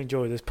hope you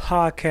enjoyed this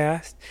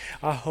podcast.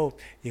 I hope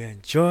you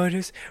enjoyed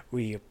us.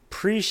 We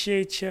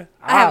appreciate you.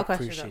 I have a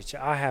question, appreciate you.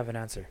 I have an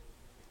answer.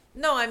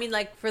 No, I mean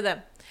like for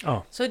them.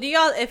 Oh, So do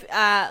y'all, if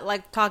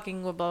like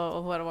talking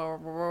about what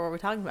were we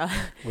talking about?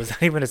 was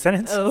that even a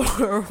sentence?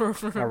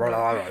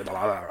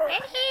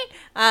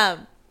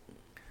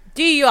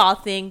 Do you all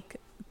think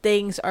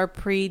things are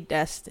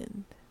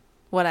predestined?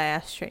 What I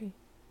asked Trey.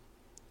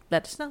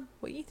 Let us know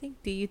what you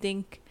think. Do you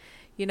think,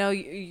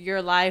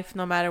 your life,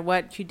 no matter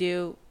what you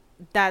do,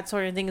 that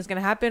sort of thing is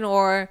gonna happen,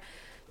 or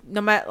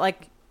no matter,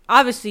 like,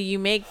 obviously you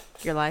make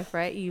your life,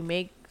 right? You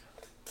make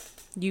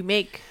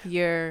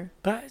your,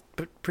 But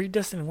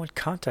predestined in what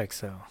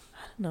context, though?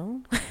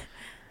 no,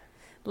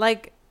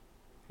 like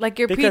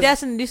you're Because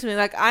predestined to do something.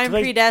 Like I'm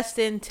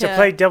predestined To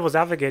play devil's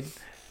advocate,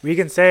 we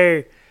can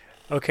say,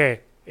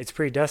 okay, it's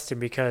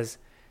predestined because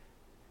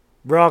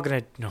we're all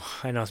gonna. No,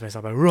 I know it's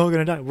myself, but we're all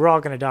gonna die. We're all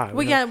gonna die.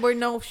 Well, yeah, we're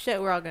all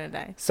gonna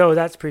die. So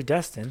that's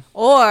predestined.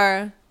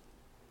 Or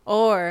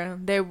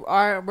they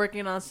are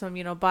working on some,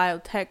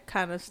 biotech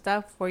kind of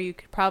stuff where you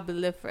could probably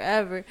live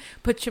forever.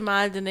 Put your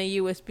mind in a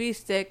USB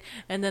stick,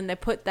 and then they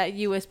put that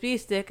USB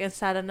stick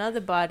inside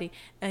another body,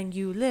 and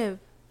you live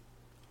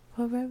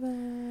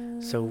forever.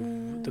 So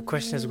the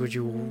question is, would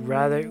you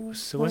rather?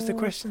 So what's the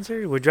question,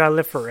 sir? Would you rather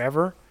live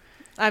forever?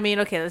 I mean,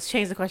 okay, let's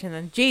change the question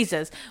then.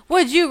 Jesus,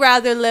 would you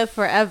rather live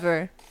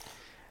forever?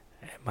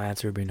 My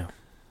answer would be no.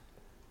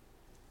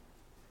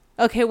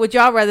 Okay, would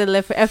y'all rather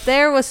live if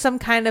there was some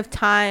kind of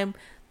time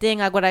thing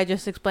like what I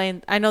just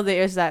explained? I know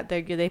there is that.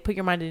 They put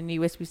your mind in a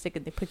USB stick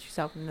and they put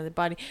yourself in another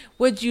body.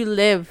 Would you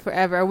live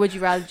forever, or would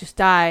you rather just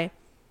die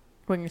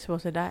when you're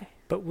supposed to die?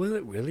 But will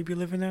it really be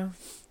living now?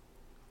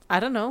 I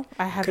don't know.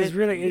 I haven't Because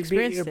really,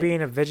 experienced you're it.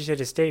 being a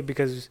vegetative state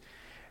because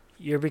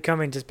you're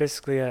becoming just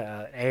basically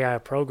an AI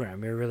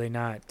program. You're really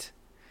not.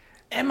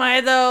 Am I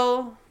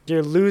though?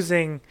 You're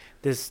losing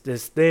this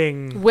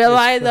thing. Will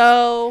I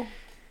though?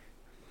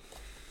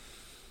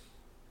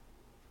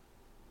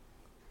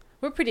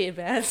 We're pretty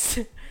advanced.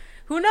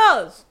 Who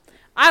knows?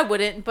 I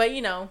wouldn't, but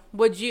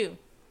would you?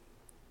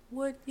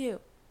 Would you?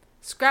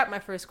 Scrap my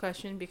first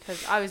question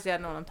because obviously I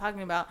don't know what I'm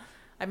talking about.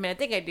 I mean, I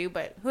think I do,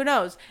 but who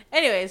knows?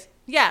 Anyways,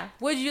 yeah.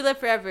 Would you live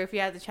forever if you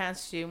had the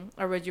chance to,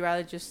 or would you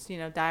rather just,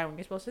 die when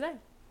you're supposed to die?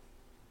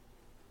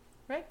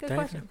 Right? Good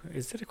question.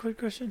 Is that a quick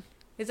question?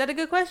 Is that a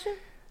good question?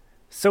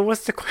 So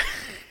what's the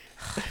question?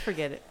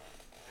 Forget it.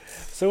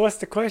 So what's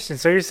the question?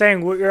 So you're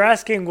saying you're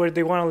asking would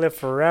they want to live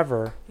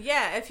forever?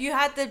 Yeah, if you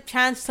had the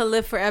chance to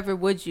live forever,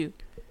 would you?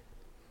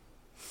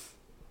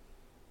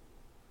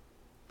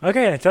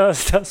 Okay, tell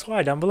us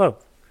why down below.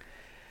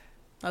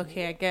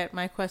 Okay, I get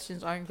my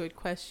questions aren't good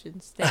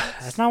questions. Thanks.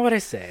 That's not what I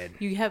said.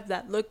 You have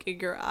that look in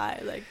your eye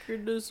like you're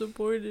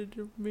disappointed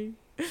in me.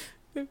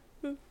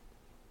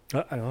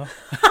 Uh-oh.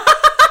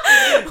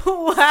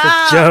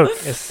 Wow.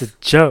 It's a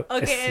joke.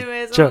 Okay, It's a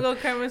anyways, I'm joke. gonna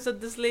go cry myself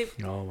to sleep.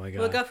 Oh my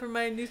god. Look out for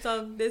my new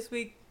song this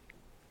week.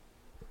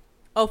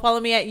 Oh, follow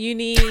me at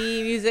Uni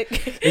Music.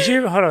 Did you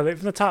even hold on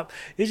from the top?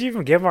 Did you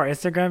even give him our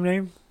Instagram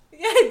name?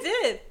 Yeah, I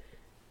did.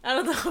 I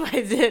don't know if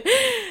I did.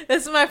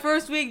 This is my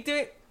first week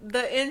doing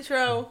the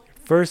intro.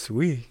 First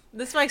week.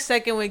 This is my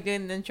second week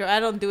doing the intro. I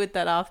don't do it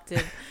that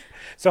often.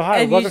 So hi,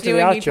 And welcome to the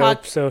usually when you outro.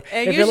 talk- So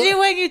And if you're usually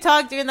when you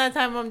talk during that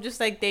time, I'm just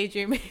like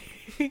daydreaming.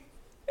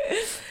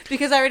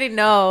 Because I already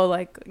know,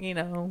 like, you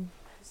know,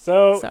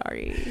 so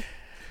sorry.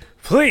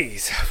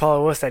 please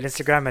follow us at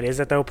Instagram at Is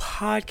That Though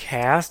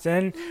Podcast,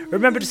 and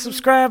remember to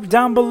subscribe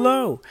down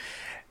below.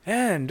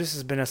 And this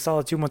has been a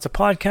solid 2 months of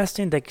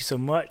podcasting. Thank you so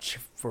much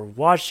for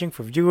watching,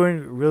 for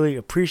viewing. Really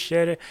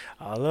appreciate it.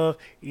 I love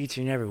each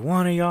and every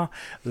one of y'all.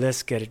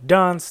 Let's get it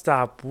done.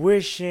 Stop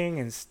wishing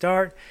and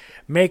start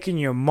making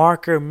your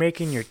marker,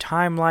 making your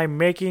timeline,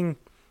 making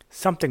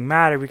something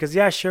matter. Because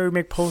yeah, sure, we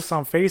make posts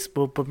on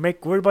Facebook, but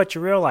what about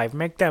your real life?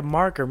 Make that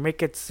marker,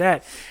 make it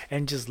set,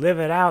 and just live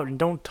it out. And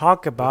don't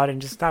talk about it,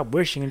 and just stop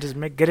wishing, and just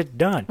get it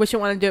done. Wish you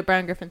want to do it,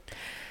 Brian Griffin.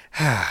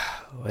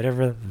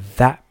 Whatever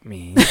that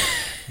means.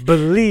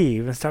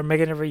 Believe and start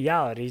making it a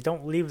reality.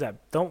 Don't leave that.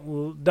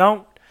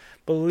 Don't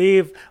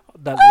believe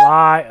the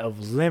lie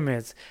of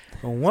limits.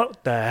 And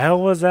what the hell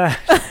was that?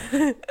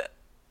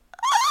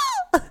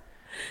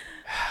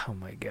 Oh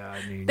my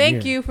god! Dude,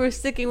 Thank you for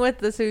sticking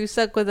with us, or you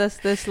stuck with us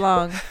this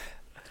long.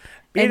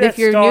 Be And that if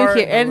you're star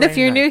new here, in the and if rain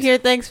you're new nights. here,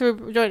 thanks for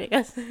joining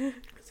us.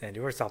 Sandy,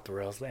 we're off the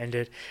rails.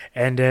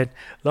 Ended.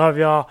 Love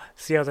y'all.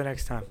 See y'all the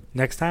next time.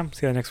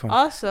 See you the next one.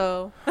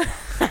 Also,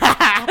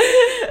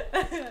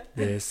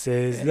 This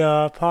is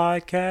the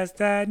podcast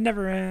that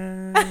never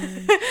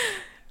ends.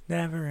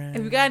 Never ends.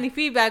 if you got any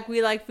feedback,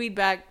 we like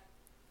feedback.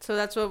 So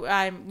that's what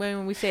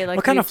when we say like.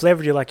 What kind of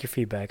flavor do you like your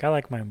feedback? I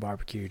like mine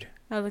barbecued.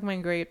 I like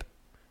mine grape.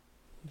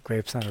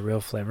 Grape's not a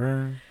real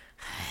flavor.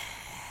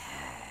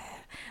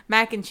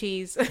 Mac and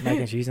cheese. Mac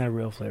and cheese not a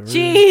real flavor.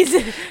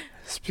 Cheese.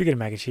 Speaking of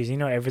mac and cheese, you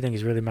know everything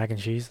is really mac and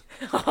cheese.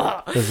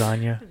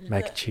 Lasagna,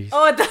 mac and cheese.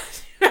 Oh, it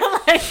does feel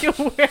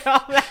like we're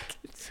all mac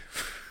and cheese.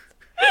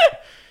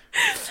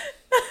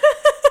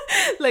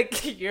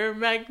 Like your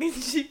mac and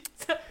cheese.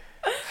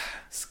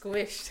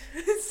 Squished.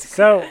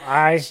 So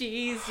I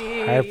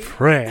Cheesy.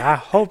 pray. I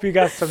hope you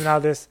got something out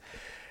of this.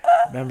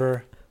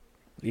 Remember,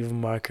 leave a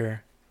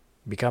marker.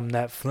 Become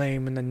that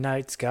flame in the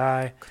night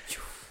sky.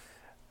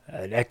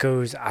 It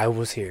echoes, I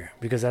was here.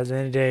 Because at the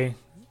end of the day,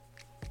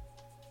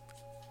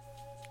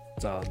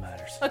 that's all that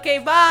matters. Okay,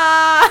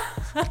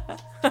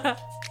 bye.